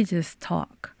 They just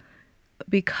talk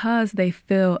because they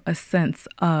feel a sense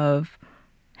of,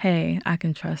 hey, I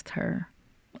can trust her.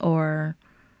 Or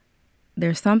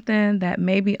there's something that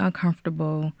may be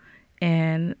uncomfortable.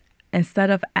 And instead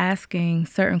of asking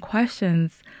certain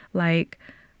questions like,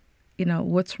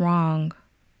 what's wrong?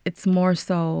 It's more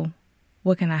so,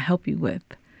 what can I help you with?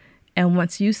 And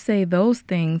once you say those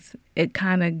things, it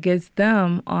kind of gets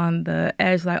them on the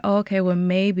edge like, oh, okay, well,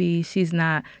 maybe she's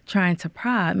not trying to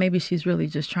prod. Maybe she's really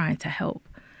just trying to help.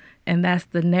 And that's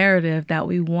the narrative that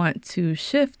we want to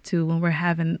shift to when we're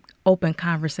having open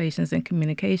conversations and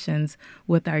communications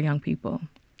with our young people.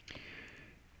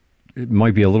 It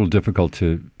might be a little difficult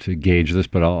to gauge this,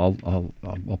 but I'll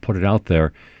put it out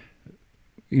there.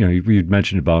 You'd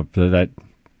mentioned about that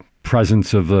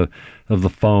presence of the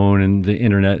phone and the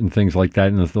internet and things like that,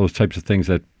 and those types of things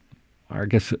that I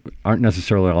guess aren't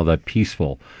necessarily all that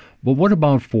peaceful. But what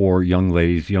about for young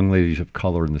ladies of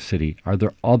color in the city? Are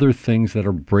there other things that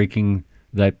are breaking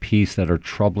that peace, that are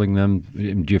troubling them?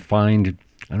 Do you find,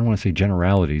 I don't want to say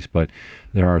generalities, but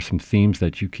there are some themes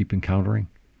that you keep encountering?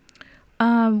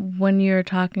 When you're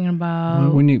talking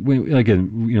about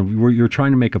you're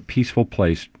trying to make a peaceful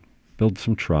place, build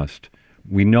some trust.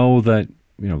 We know that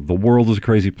the world is a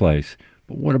crazy place,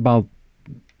 but what about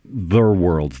their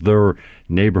worlds, their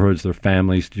neighborhoods, their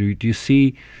families? Do you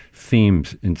see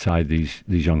themes inside these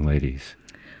young ladies?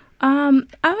 I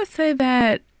would say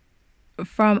that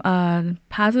from a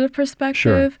positive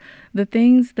perspective, the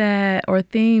things or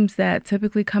themes that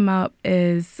typically come up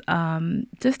is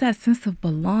just that sense of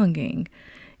belonging.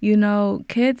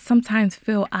 Kids sometimes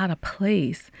feel out of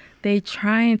place. They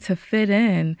trying to fit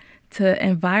in to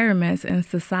environments and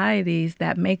societies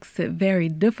that makes it very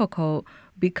difficult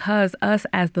because us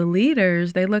as the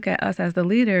leaders, they look at us as the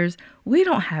leaders, we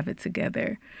don't have it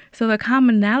together. So the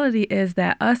commonality is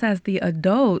that us as the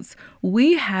adults,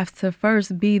 we have to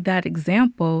first be that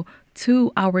example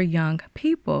to our young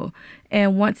people.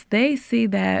 And once they see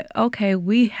that, okay,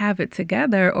 we have it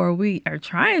together, or we are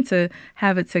trying to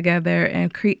have it together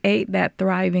and create that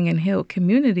thriving and healed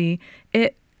community,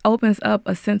 it opens up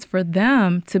a sense for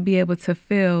them to be able to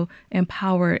feel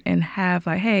empowered and have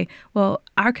like, hey, well,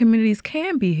 our communities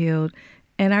can be healed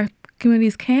and our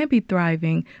communities can be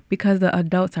thriving because the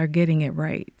adults are getting it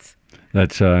right.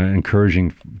 That's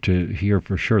encouraging to hear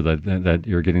for sure that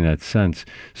you're getting that sense.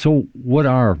 So what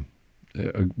are,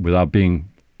 without being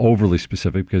overly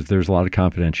specific, because there's a lot of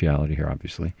confidentiality here,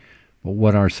 obviously, but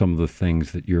what are some of the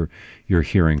things that you're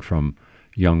hearing from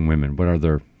young women? What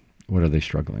are they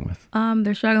struggling with?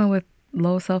 They're struggling with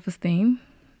low self-esteem.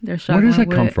 Where does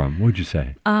that come from? What would you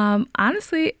say?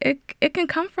 Honestly, it can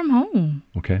come from home.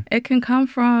 Okay. It can come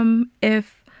from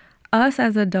if us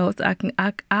as adults,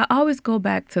 I always go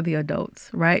back to the adults,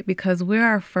 right? Because we're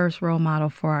our first role model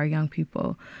for our young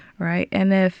people, right?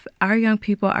 And if our young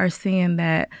people are seeing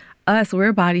that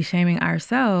we're body shaming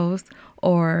ourselves,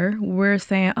 or we're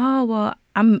saying, oh, well,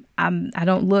 I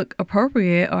don't look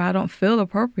appropriate or I don't feel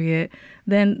appropriate,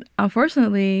 then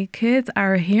unfortunately kids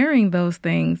are hearing those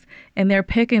things and they're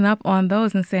picking up on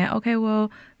those and saying, okay,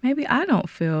 well, maybe I don't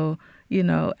feel,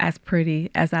 as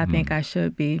pretty as I think I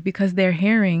should be, because they're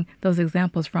hearing those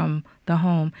examples from the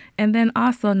home. And then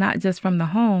also not just from the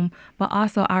home, but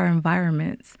also our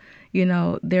environments.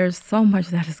 There's so much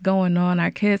that is going on.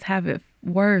 Our kids have it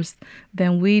worse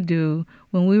than we do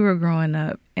when we were growing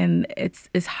up. And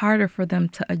it's harder for them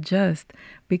to adjust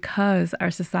because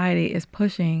our society is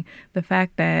pushing the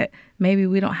fact that maybe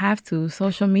we don't have to.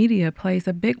 Social media plays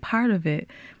a big part of it,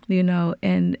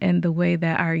 and the way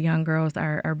that our young girls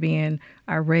are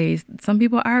raised. Some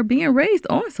people are being raised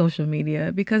on social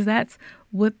media because that's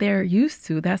what they're used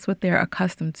to. That's what they're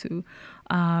accustomed to.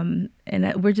 And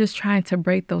we're just trying to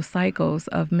break those cycles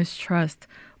of mistrust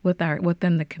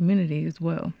within the community as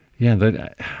well. Yeah,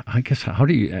 I guess, how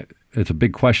do you, it's a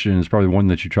big question. It's probably one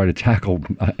that you try to tackle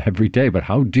every day, but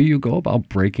how do you go about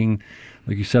breaking,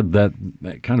 like you said, that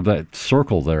kind of that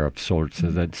circle there of sorts,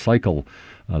 that cycle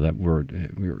that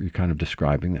you're kind of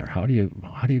describing there? How do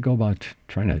you go about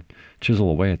trying to chisel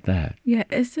away at that? Yeah,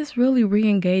 it's just really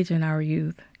re-engaging our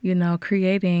youth.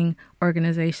 Creating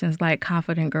organizations like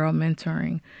Confident Girl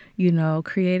Mentoring,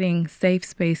 creating safe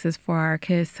spaces for our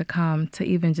kids to come to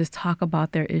even just talk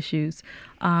about their issues,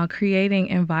 creating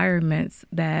environments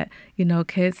that,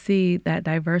 kids see that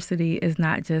diversity is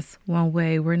not just one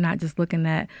way. We're not just looking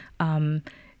at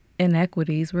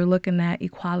inequities. We're looking at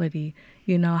equality.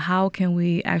 How can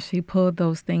we actually pull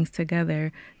those things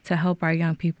together to help our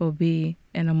young people be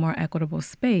in a more equitable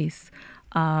space?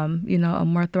 A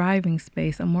more thriving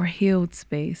space, a more healed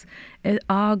space. It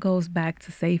all goes back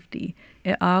to safety.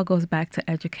 It all goes back to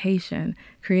education,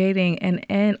 creating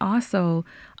and also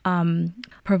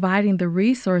providing the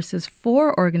resources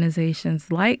for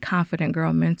organizations like Confident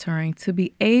Girl Mentoring to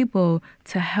be able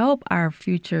to help our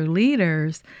future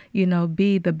leaders,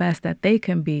 be the best that they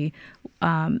can be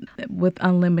with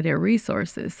unlimited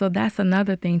resources. So that's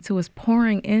another thing too, is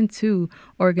pouring into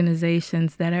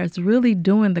organizations that are really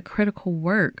doing the critical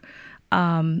work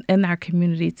in our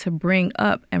community to bring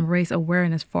up and raise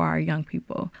awareness for our young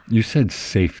people. You said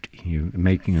safety,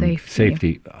 making them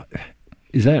safety.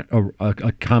 Is that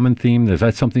a common theme? Is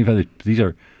that something that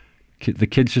the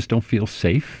kids just don't feel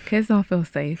safe? Kids don't feel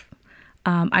safe.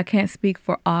 I can't speak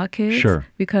for all kids. Sure.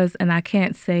 And I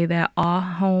can't say that all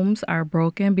homes are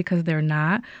broken, because they're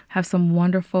not. Have some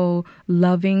wonderful,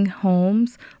 loving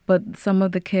homes, but some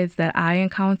of the kids that I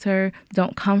encounter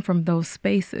don't come from those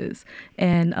spaces.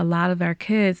 And a lot of our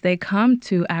kids, they come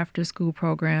to after school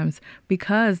programs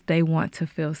because they want to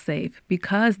feel safe,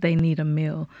 because they need a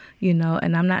meal,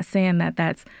 and I'm not saying that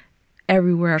that's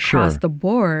everywhere across the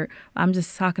board. I'm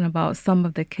just talking about some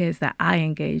of the kids that I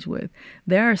engage with.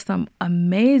 There are some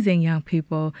amazing young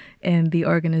people in the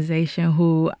organization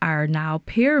who are now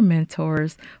peer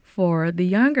mentors for the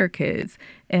younger kids.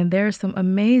 And there are some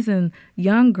amazing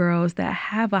young girls that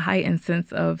have a heightened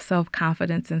sense of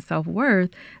self-confidence and self-worth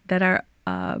that are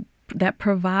that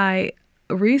provide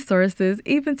resources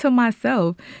even to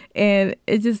myself. And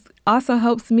it just also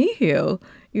helps me heal.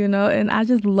 And I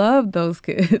just love those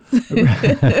kids.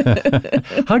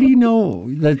 How do you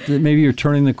know that maybe you're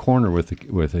turning the corner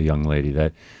with a young lady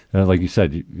that, like you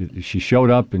said, she showed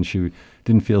up and she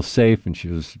didn't feel safe and she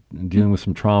was dealing with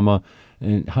some trauma?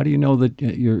 And how do you know that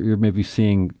you're maybe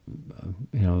seeing,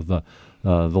 the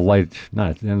light, not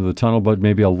at the end of the tunnel, but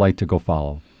maybe a light to go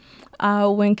follow?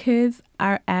 When kids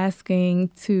are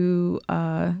asking to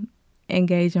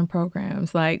engage in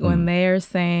programs, like when they're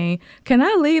saying, can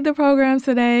I lead the program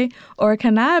today, or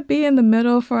can I be in the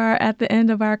middle at the end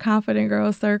of our Confident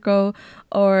Girl Circle,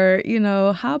 or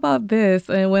how about this?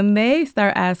 And when they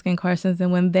start asking questions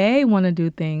and when they want to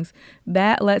do things,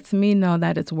 that lets me know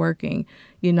that it's working.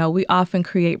 We often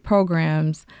create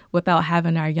programs without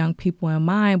having our young people in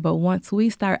mind, but once we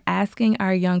start asking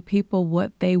our young people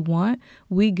what they want,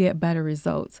 we get better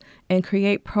results and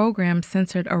create programs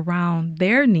centered around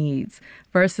their needs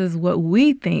versus what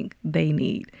we think they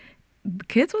need.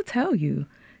 Kids will tell you.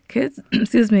 Kids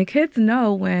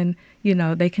know when,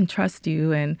 they can trust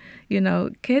you, and,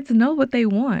 kids know what they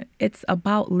want. It's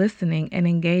about listening and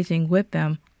engaging with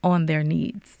them on their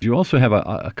needs. You also have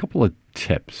a couple of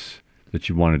tips that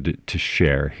you wanted to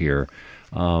share here.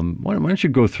 Why don't you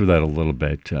go through that a little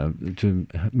bit to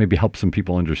maybe help some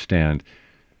people understand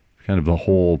kind of the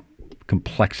whole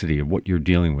complexity of what you're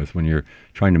dealing with when you're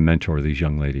trying to mentor these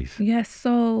young ladies? Yes.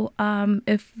 So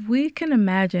if we can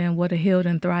imagine what a healed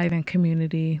and thriving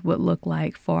community would look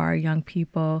like for our young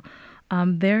people,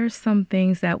 there's some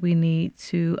things that we need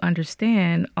to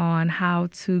understand on how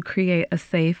to create a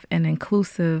safe and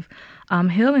inclusive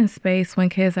healing space when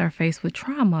kids are faced with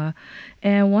trauma.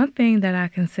 And one thing that I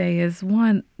can say is,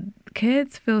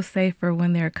 kids feel safer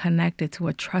when they're connected to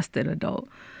a trusted adult.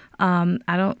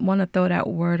 I don't want to throw that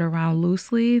word around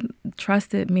loosely.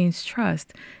 Trusted means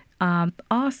trust.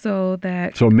 Also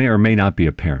that So it may or may not be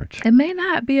apparent. it may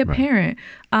not be apparent.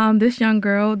 This young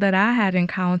girl that I had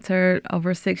encountered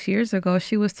over 6 years ago,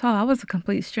 she was tall. I was a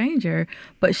complete stranger,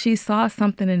 but she saw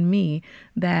something in me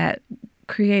that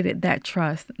created that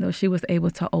trust. She was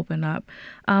able to open up.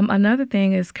 Another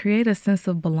thing is create a sense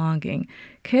of belonging.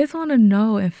 Kids want to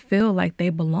know and feel like they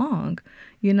belong.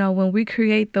 You know, when we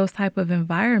create those type of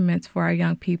environments for our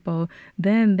young people,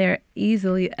 then they're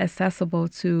easily accessible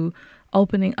to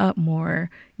opening up more,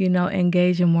 you know,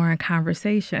 engaging more in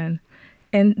conversation.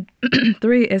 And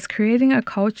 3 is creating a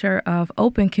culture of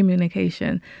open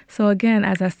communication. So again,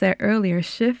 as I said earlier,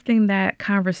 shifting that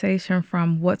conversation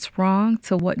from what's wrong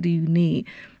to what do you need.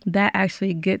 That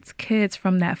actually gets kids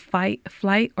from that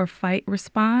flight or fight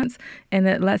response, and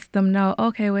it lets them know,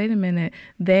 okay, wait a minute,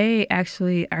 they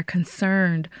actually are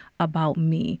concerned about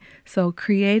me. So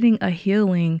creating a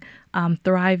healing,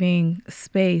 thriving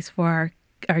space for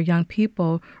our young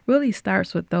people really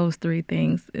starts with those 3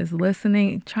 things: is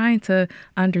listening, trying to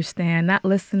understand, not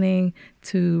listening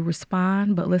to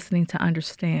respond, but listening to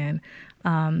understand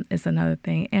is another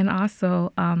thing. And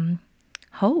also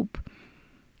hope.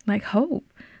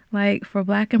 Like for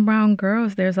Black and brown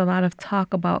girls, there's a lot of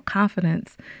talk about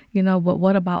confidence, you know, but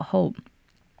what about hope?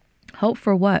 Hope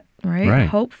for what, right?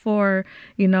 Hope for,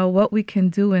 you know, what we can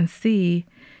do and see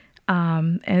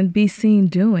and be seen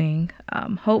doing.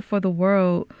 Hope for the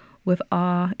world with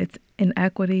all its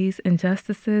inequities,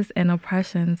 injustices, and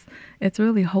oppressions. It's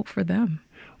really hope for them.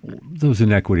 Those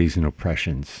inequities and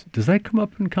oppressions, does that come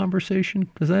up in conversation?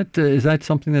 Is that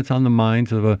something that's on the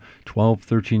minds of a 12,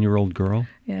 13-year-old girl?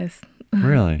 Yes.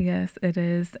 Really? Yes, it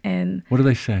is. And what do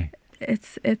they say?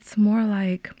 It's more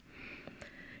like,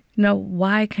 you know,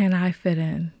 why can't I fit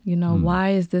in? You know,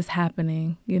 why is this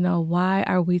happening? You know, why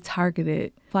are we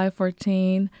targeted?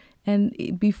 514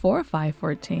 and before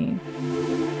 514.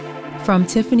 From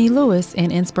Tiffany Lewis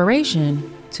and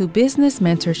inspiration to business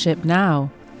mentorship now,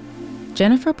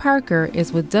 Jennifer Parker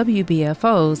is with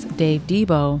WBFO's Dave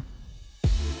Debo.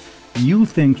 You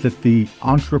think that the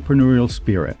entrepreneurial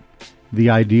spirit, the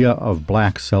idea of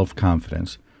Black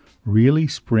self-confidence, really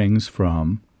springs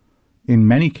from, in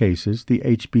many cases, the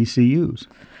HBCUs.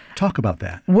 Talk about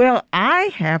that. Well,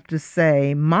 I have to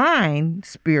say mine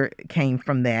spirit came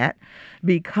from that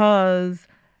because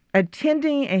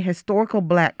attending a historical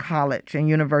Black college and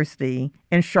university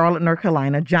in Charlotte, North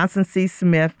Carolina, Johnson C.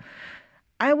 Smith,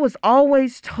 I was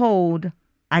always told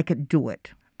I could do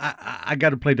it. I got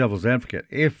to play devil's advocate.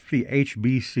 If the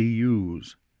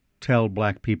HBCUs tell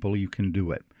Black people you can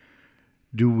do it,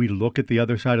 do we look at the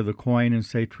other side of the coin and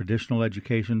say traditional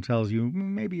education tells you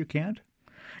maybe you can't?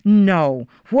 No.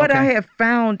 What I have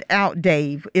found out,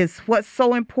 Dave, is what's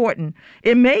so important.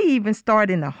 It may even start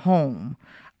in the home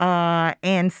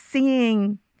and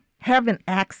having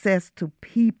access to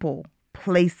people,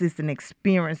 places, and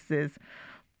experiences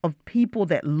of people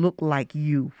that look like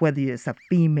you, whether it's a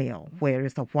female, whether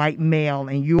it's a white male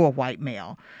and you're a white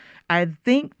male. I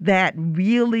think that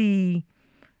really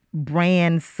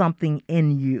brands something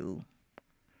in you.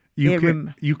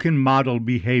 You can model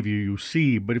behavior you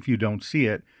see, but if you don't see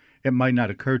it, it might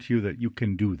not occur to you that you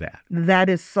can do that. That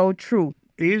is so true.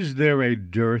 Is there a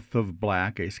dearth of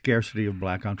Black, a scarcity of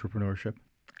Black entrepreneurship?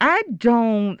 I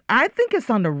think it's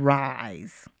on the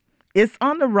rise. It's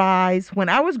on the rise. When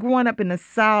I was growing up in the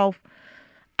South,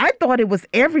 I thought it was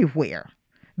everywhere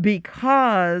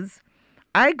because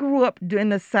I grew up in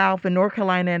the South in North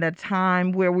Carolina at a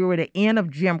time where we were at the end of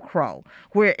Jim Crow,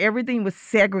 where everything was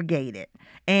segregated.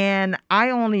 And I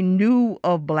only knew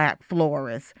of Black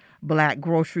florists, Black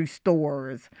grocery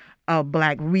stores,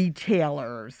 Black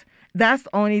retailers. That's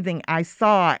the only thing I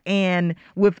saw. And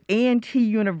with A&T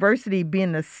University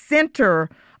being the center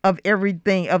of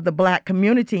everything, of the Black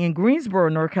community in Greensboro,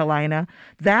 North Carolina,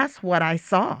 that's what I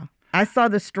saw. I saw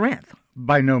the strength.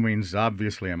 By no means,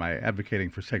 obviously, am I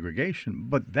advocating for segregation,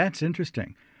 but that's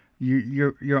interesting.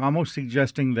 You're almost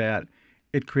suggesting that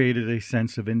it created a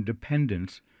sense of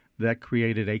independence that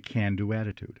created a can-do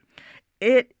attitude.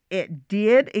 It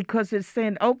did, because it's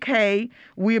saying, okay,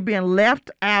 we're being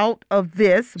left out of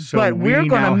this, so but we're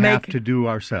going to have to do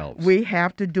ourselves. We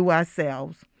have to do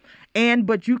ourselves.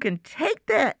 But you can take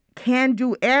that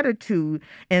can-do attitude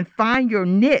and find your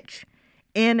niche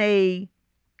in a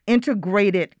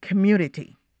integrated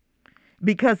community,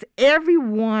 because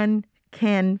everyone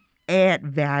can add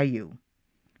value.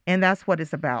 And that's what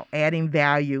it's about, adding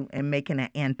value and making an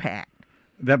impact.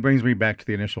 That brings me back to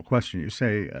the initial question. You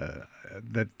say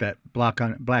that Black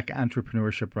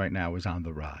entrepreneurship right now is on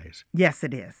the rise. Yes,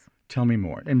 it is. Tell me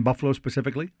more. In Buffalo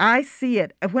specifically? I see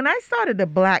it. When I started the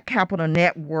Black Capital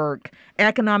Network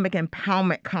Economic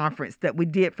Empowerment Conference that we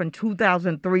did from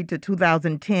 2003 to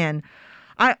 2010,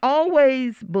 I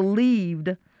always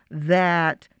believed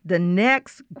that the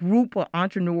next group of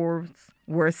entrepreneurs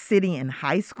were sitting in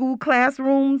high school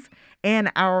classrooms and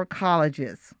our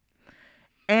colleges.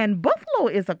 And Buffalo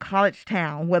is a college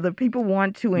town, whether people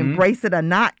want to embrace it or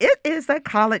not. It is a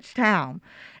college town.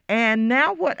 And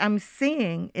now what I'm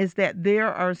seeing is that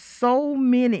there are so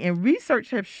many, and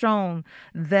research has shown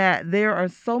that there are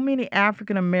so many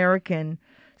African Americans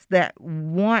that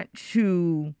want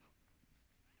to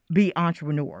be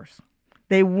entrepreneurs.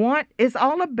 It's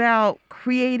all about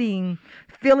filling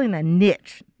a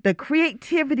niche. The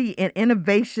creativity and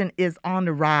innovation is on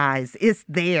the rise. It's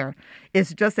there.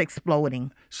 It's just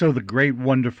exploding. So the great,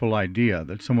 wonderful idea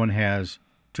that someone has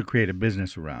to create a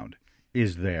business around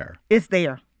is there. It's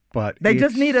there. But they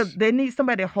need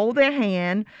somebody to hold their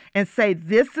hand and say,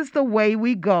 this is the way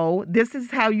we go. This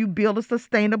is how you build a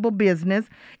sustainable business.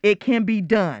 It can be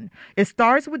done. It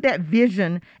starts with that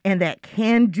vision and that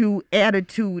can-do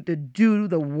attitude to do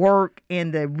the work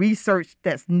and the research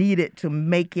that's needed to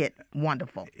make it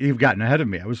wonderful. You've gotten ahead of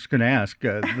me. I was going to ask,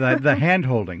 the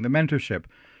hand-holding, the mentorship,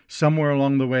 somewhere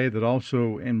along the way that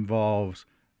also involves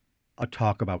a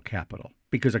talk about capital.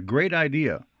 Because a great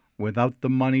idea without the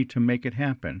money to make it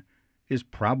happen is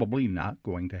probably not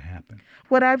going to happen.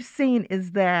 What I've seen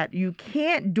is that you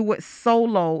can't do it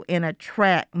solo and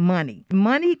attract money.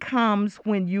 Money comes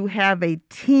when you have a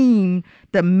team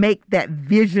to make that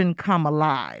vision come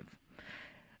alive.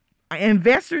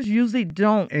 Investors usually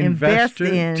don't invest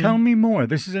in... Tell me more.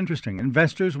 This is interesting.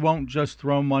 Investors won't just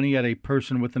throw money at a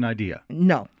person with an idea.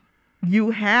 No. You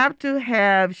have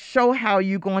to show how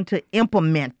you're going to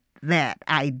implement that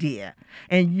idea.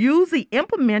 And usually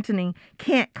implementing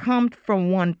can't come from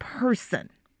one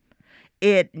person.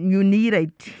 You need a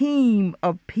team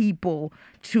of people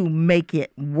to make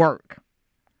it work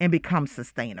and become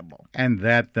sustainable. And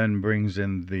that then brings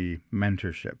in the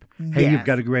mentorship. Yes. Hey, you've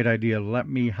got a great idea. Let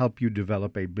me help you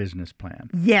develop a business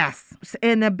plan. Yes.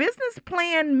 And a business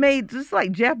plan made, just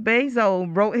like Jeff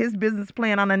Bezos wrote his business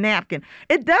plan on a napkin.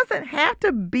 It doesn't have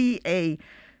to be a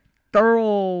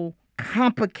thorough,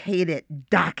 complicated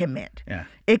document. Yeah.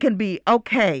 It can be,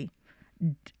 okay,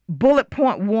 bullet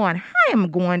point 1,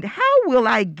 how will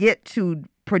I get to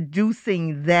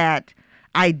producing that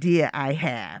idea I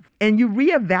have? And you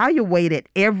reevaluate it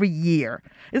every year.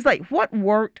 It's like what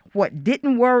worked, what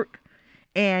didn't work,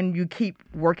 and you keep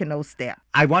working those steps.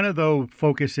 I want to, though,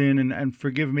 focus in, and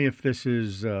forgive me if this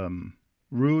is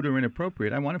rude or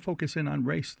inappropriate, I want to focus in on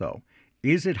race, though.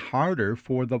 Is it harder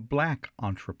for the Black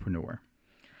entrepreneur?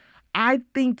 I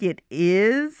think it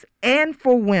is, and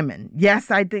for women. Yes,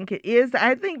 I think it is.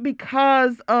 I think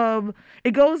because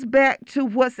it goes back to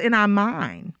what's in our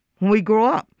mind when we grow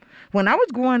up. When I was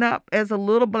growing up as a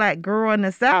little Black girl in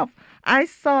the South, I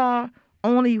saw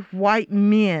only white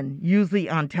men usually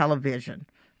on television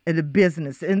in the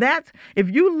business. And that's, if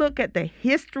you look at the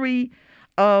history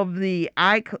of the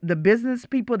business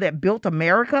people that built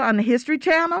America on the History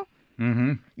Channel,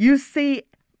 you see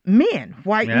men,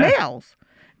 white males,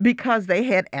 because they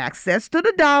had access to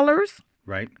the dollars.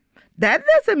 Right. That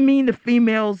doesn't mean the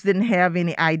females didn't have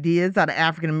any ideas or the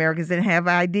African Americans didn't have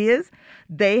ideas.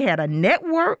 They had a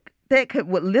network that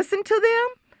would listen to them,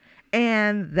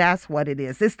 and that's what it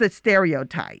is. It's the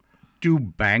stereotype. Do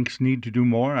banks need to do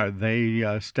more? Are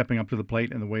they stepping up to the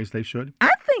plate in the ways they should? I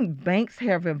think banks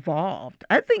have evolved.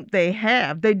 I think they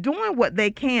have. They're doing what they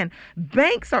can.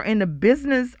 Banks are in the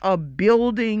business of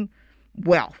building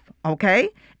wealth, okay?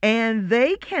 And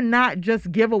they cannot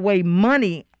just give away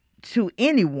money to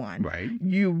anyone. Right.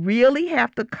 You really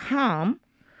have to come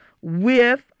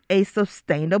with a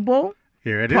sustainable,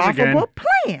 profitable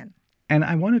plan. And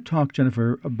I want to talk,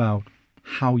 Jennifer, about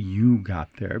how you got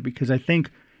there, because I think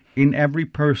in every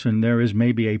person there is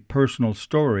maybe a personal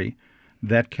story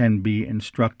that can be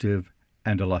instructive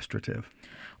and illustrative.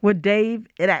 Well, Dave,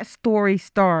 that story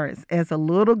starts as a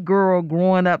little girl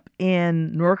growing up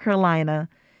in North Carolina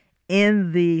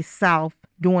in the South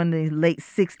during the late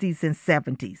 60s and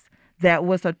 70s. That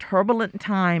was a turbulent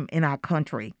time in our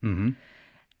country.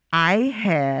 I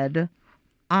had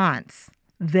aunts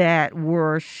that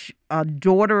were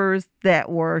daughters that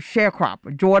were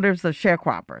daughters of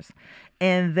sharecroppers.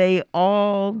 And they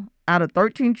all, out of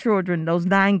 13 children, those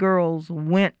 9 girls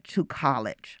went to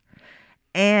college.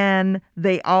 And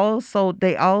they told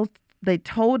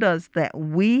us that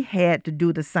we had to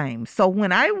do the same. So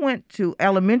when I went to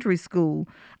elementary school,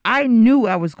 I knew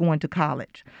I was going to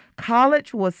college.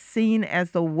 College was seen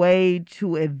as the way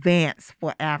to advance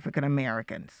for African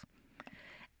Americans.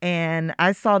 and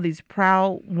I saw these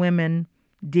proud women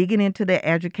digging into their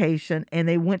education, and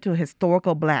they went to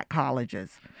historical black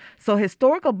colleges. So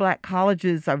historical black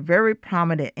colleges are very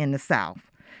prominent in the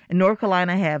South. In North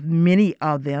Carolina, I have many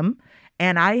of them.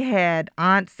 And I had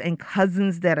aunts and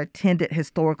cousins that attended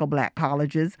historical black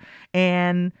colleges,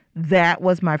 and that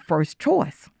was my first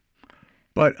choice.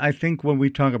 But I think when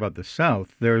we talk about the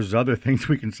South, there's other things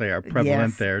we can say are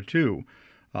prevalent there too.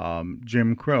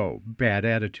 Jim Crow, bad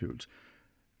attitudes.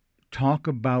 Talk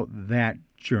about that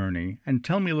journey and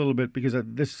tell me a little bit, because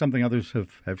this is something others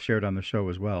have shared on the show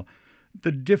as well,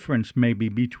 the difference maybe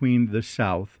between the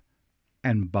South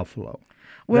and Buffalo.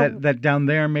 Well, that down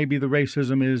there maybe the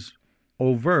racism is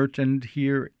overt, and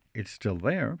here it's still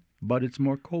there, but it's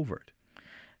more covert.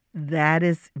 That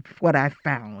is what I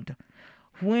found.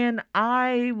 When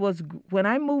I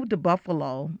moved to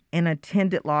Buffalo and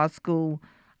attended law school,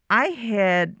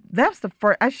 that's the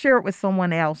first, I shared with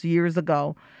someone else years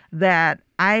ago that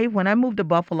when I moved to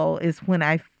Buffalo is when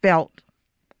I felt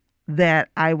that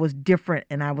I was different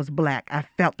and I was black. I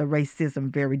felt the racism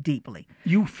very deeply.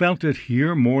 You felt it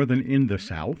here more than in the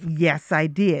South? Yes, I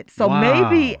did. So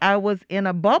maybe I was in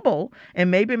a bubble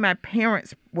and maybe my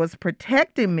parents was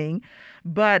protecting me.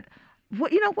 But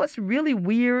what's really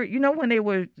weird, when they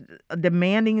were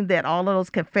demanding that all of those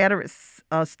Confederate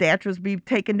statues be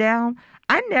taken down,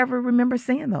 I never remember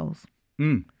seeing those.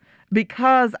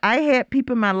 Because I had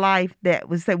people in my life that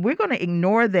would say, we're going to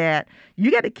ignore that.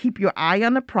 You got to keep your eye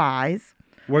on the prize.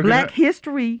 Black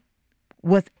history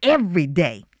was every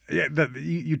day. Yeah,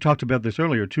 you talked about this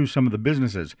earlier, too, some of the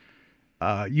businesses.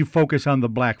 You focus on the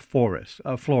black florist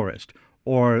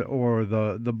or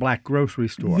the black grocery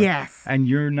store. Yes. And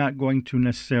you're not going to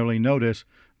necessarily notice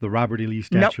the Robert E. Lee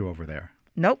statue over there.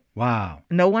 Nope. Wow.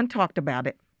 No one talked about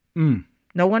it.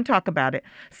 No one talked about it.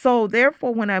 So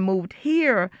therefore, when I moved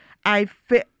here,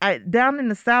 down in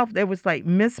the South, there was like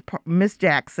Miss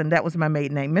Jackson. That was my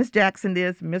maiden name. Miss Jackson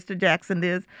this, Mr. Jackson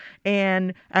this.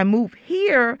 And I moved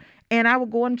here, and I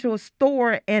would go into a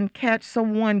store and catch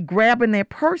someone grabbing their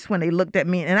purse when they looked at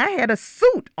me. And I had a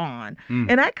suit on.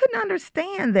 And I couldn't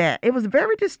understand that. It was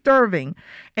very disturbing.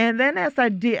 And then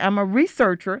I'm a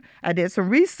researcher. I did some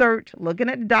research looking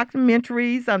at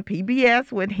documentaries on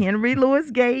PBS with Henry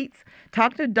Louis Gates,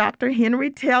 talked to Dr.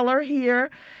 Henry Teller here.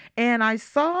 And I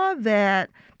saw that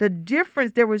the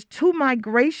difference, there was 2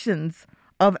 migrations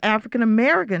of African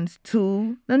Americans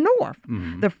to the North.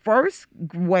 The first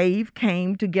wave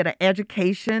came to get an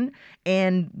education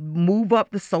and move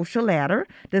up the social ladder.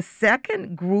 The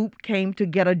second group came to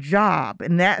get a job,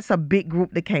 and that's a big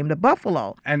group that came to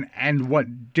Buffalo. And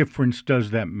what difference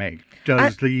does that make?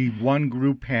 Does the one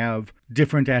group have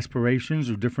different aspirations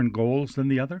or different goals than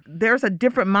the other? There's a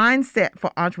different mindset for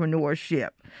entrepreneurship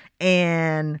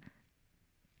and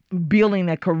building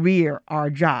a career or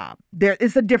a job. There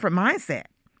is a different mindset.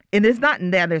 And it's not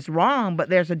that it's wrong, but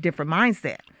there's a different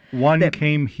mindset. One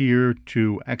came here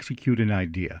to execute an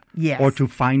idea. Yes. Or to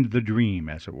find the dream,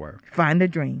 as it were. Find the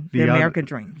dream, the American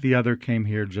dream. The other came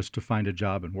here just to find a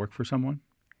job and work for someone?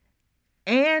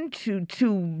 And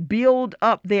to build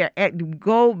up the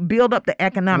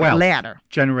economic ladder.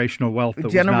 Generational wealth that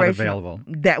was not available.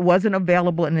 That wasn't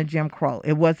available in the Jim Crow.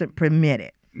 It wasn't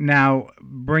permitted. Now,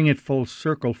 bring it full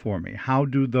circle for me. How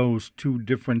do those 2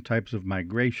 different types of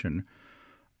migration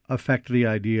affect the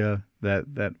idea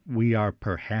that we are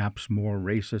perhaps more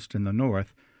racist in the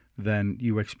North than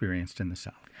you experienced in the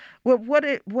South? Well,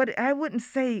 what I wouldn't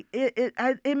say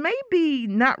it may be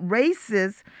not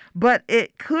racist, but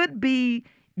it could be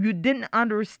you didn't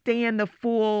understand the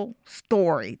full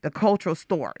story, the cultural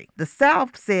story. The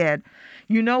South said,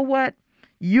 you know what?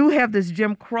 You have this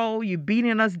Jim Crow, you're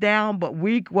beating us down, but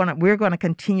we're gonna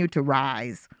continue to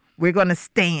rise. We're gonna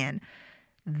stand.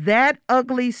 That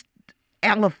ugly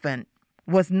elephant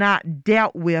was not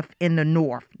dealt with in the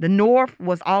North. The North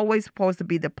was always supposed to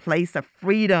be the place of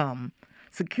freedom,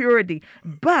 security,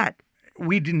 but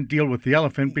we didn't deal with the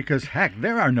elephant because, heck,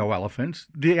 there are no elephants.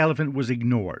 The elephant was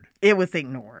ignored. It was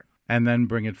ignored. And then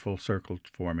bring it full circle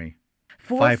for me.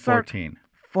 514.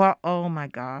 Oh my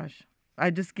gosh. I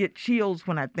just get chills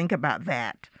when I think about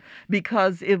that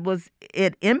because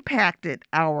it impacted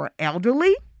our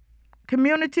elderly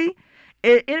community.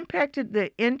 It impacted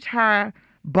the entire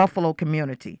Buffalo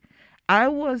community. I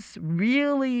was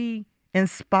really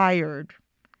inspired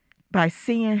by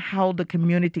seeing how the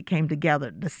community came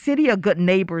together. The City of Good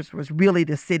Neighbors was really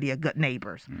the City of Good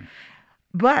Neighbors.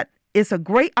 But it's a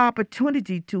great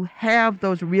opportunity to have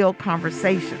those real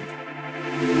conversations.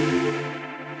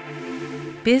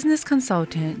 Business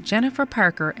consultant Jennifer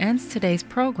Parker ends today's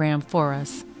program for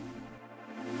us.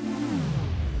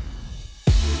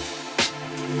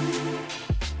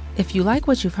 If you like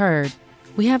what you've heard,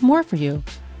 we have more for you.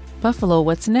 Buffalo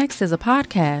What's Next is a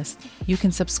podcast. You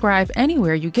can subscribe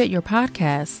anywhere you get your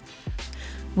podcasts.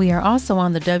 We are also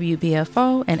on the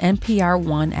WBFO and NPR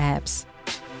One apps.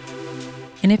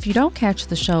 And if you don't catch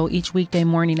the show each weekday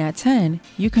morning at 10,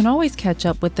 you can always catch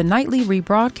up with the nightly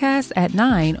rebroadcast at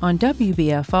 9 on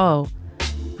WBFO.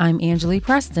 I'm Angeli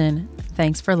Preston.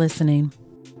 Thanks for listening.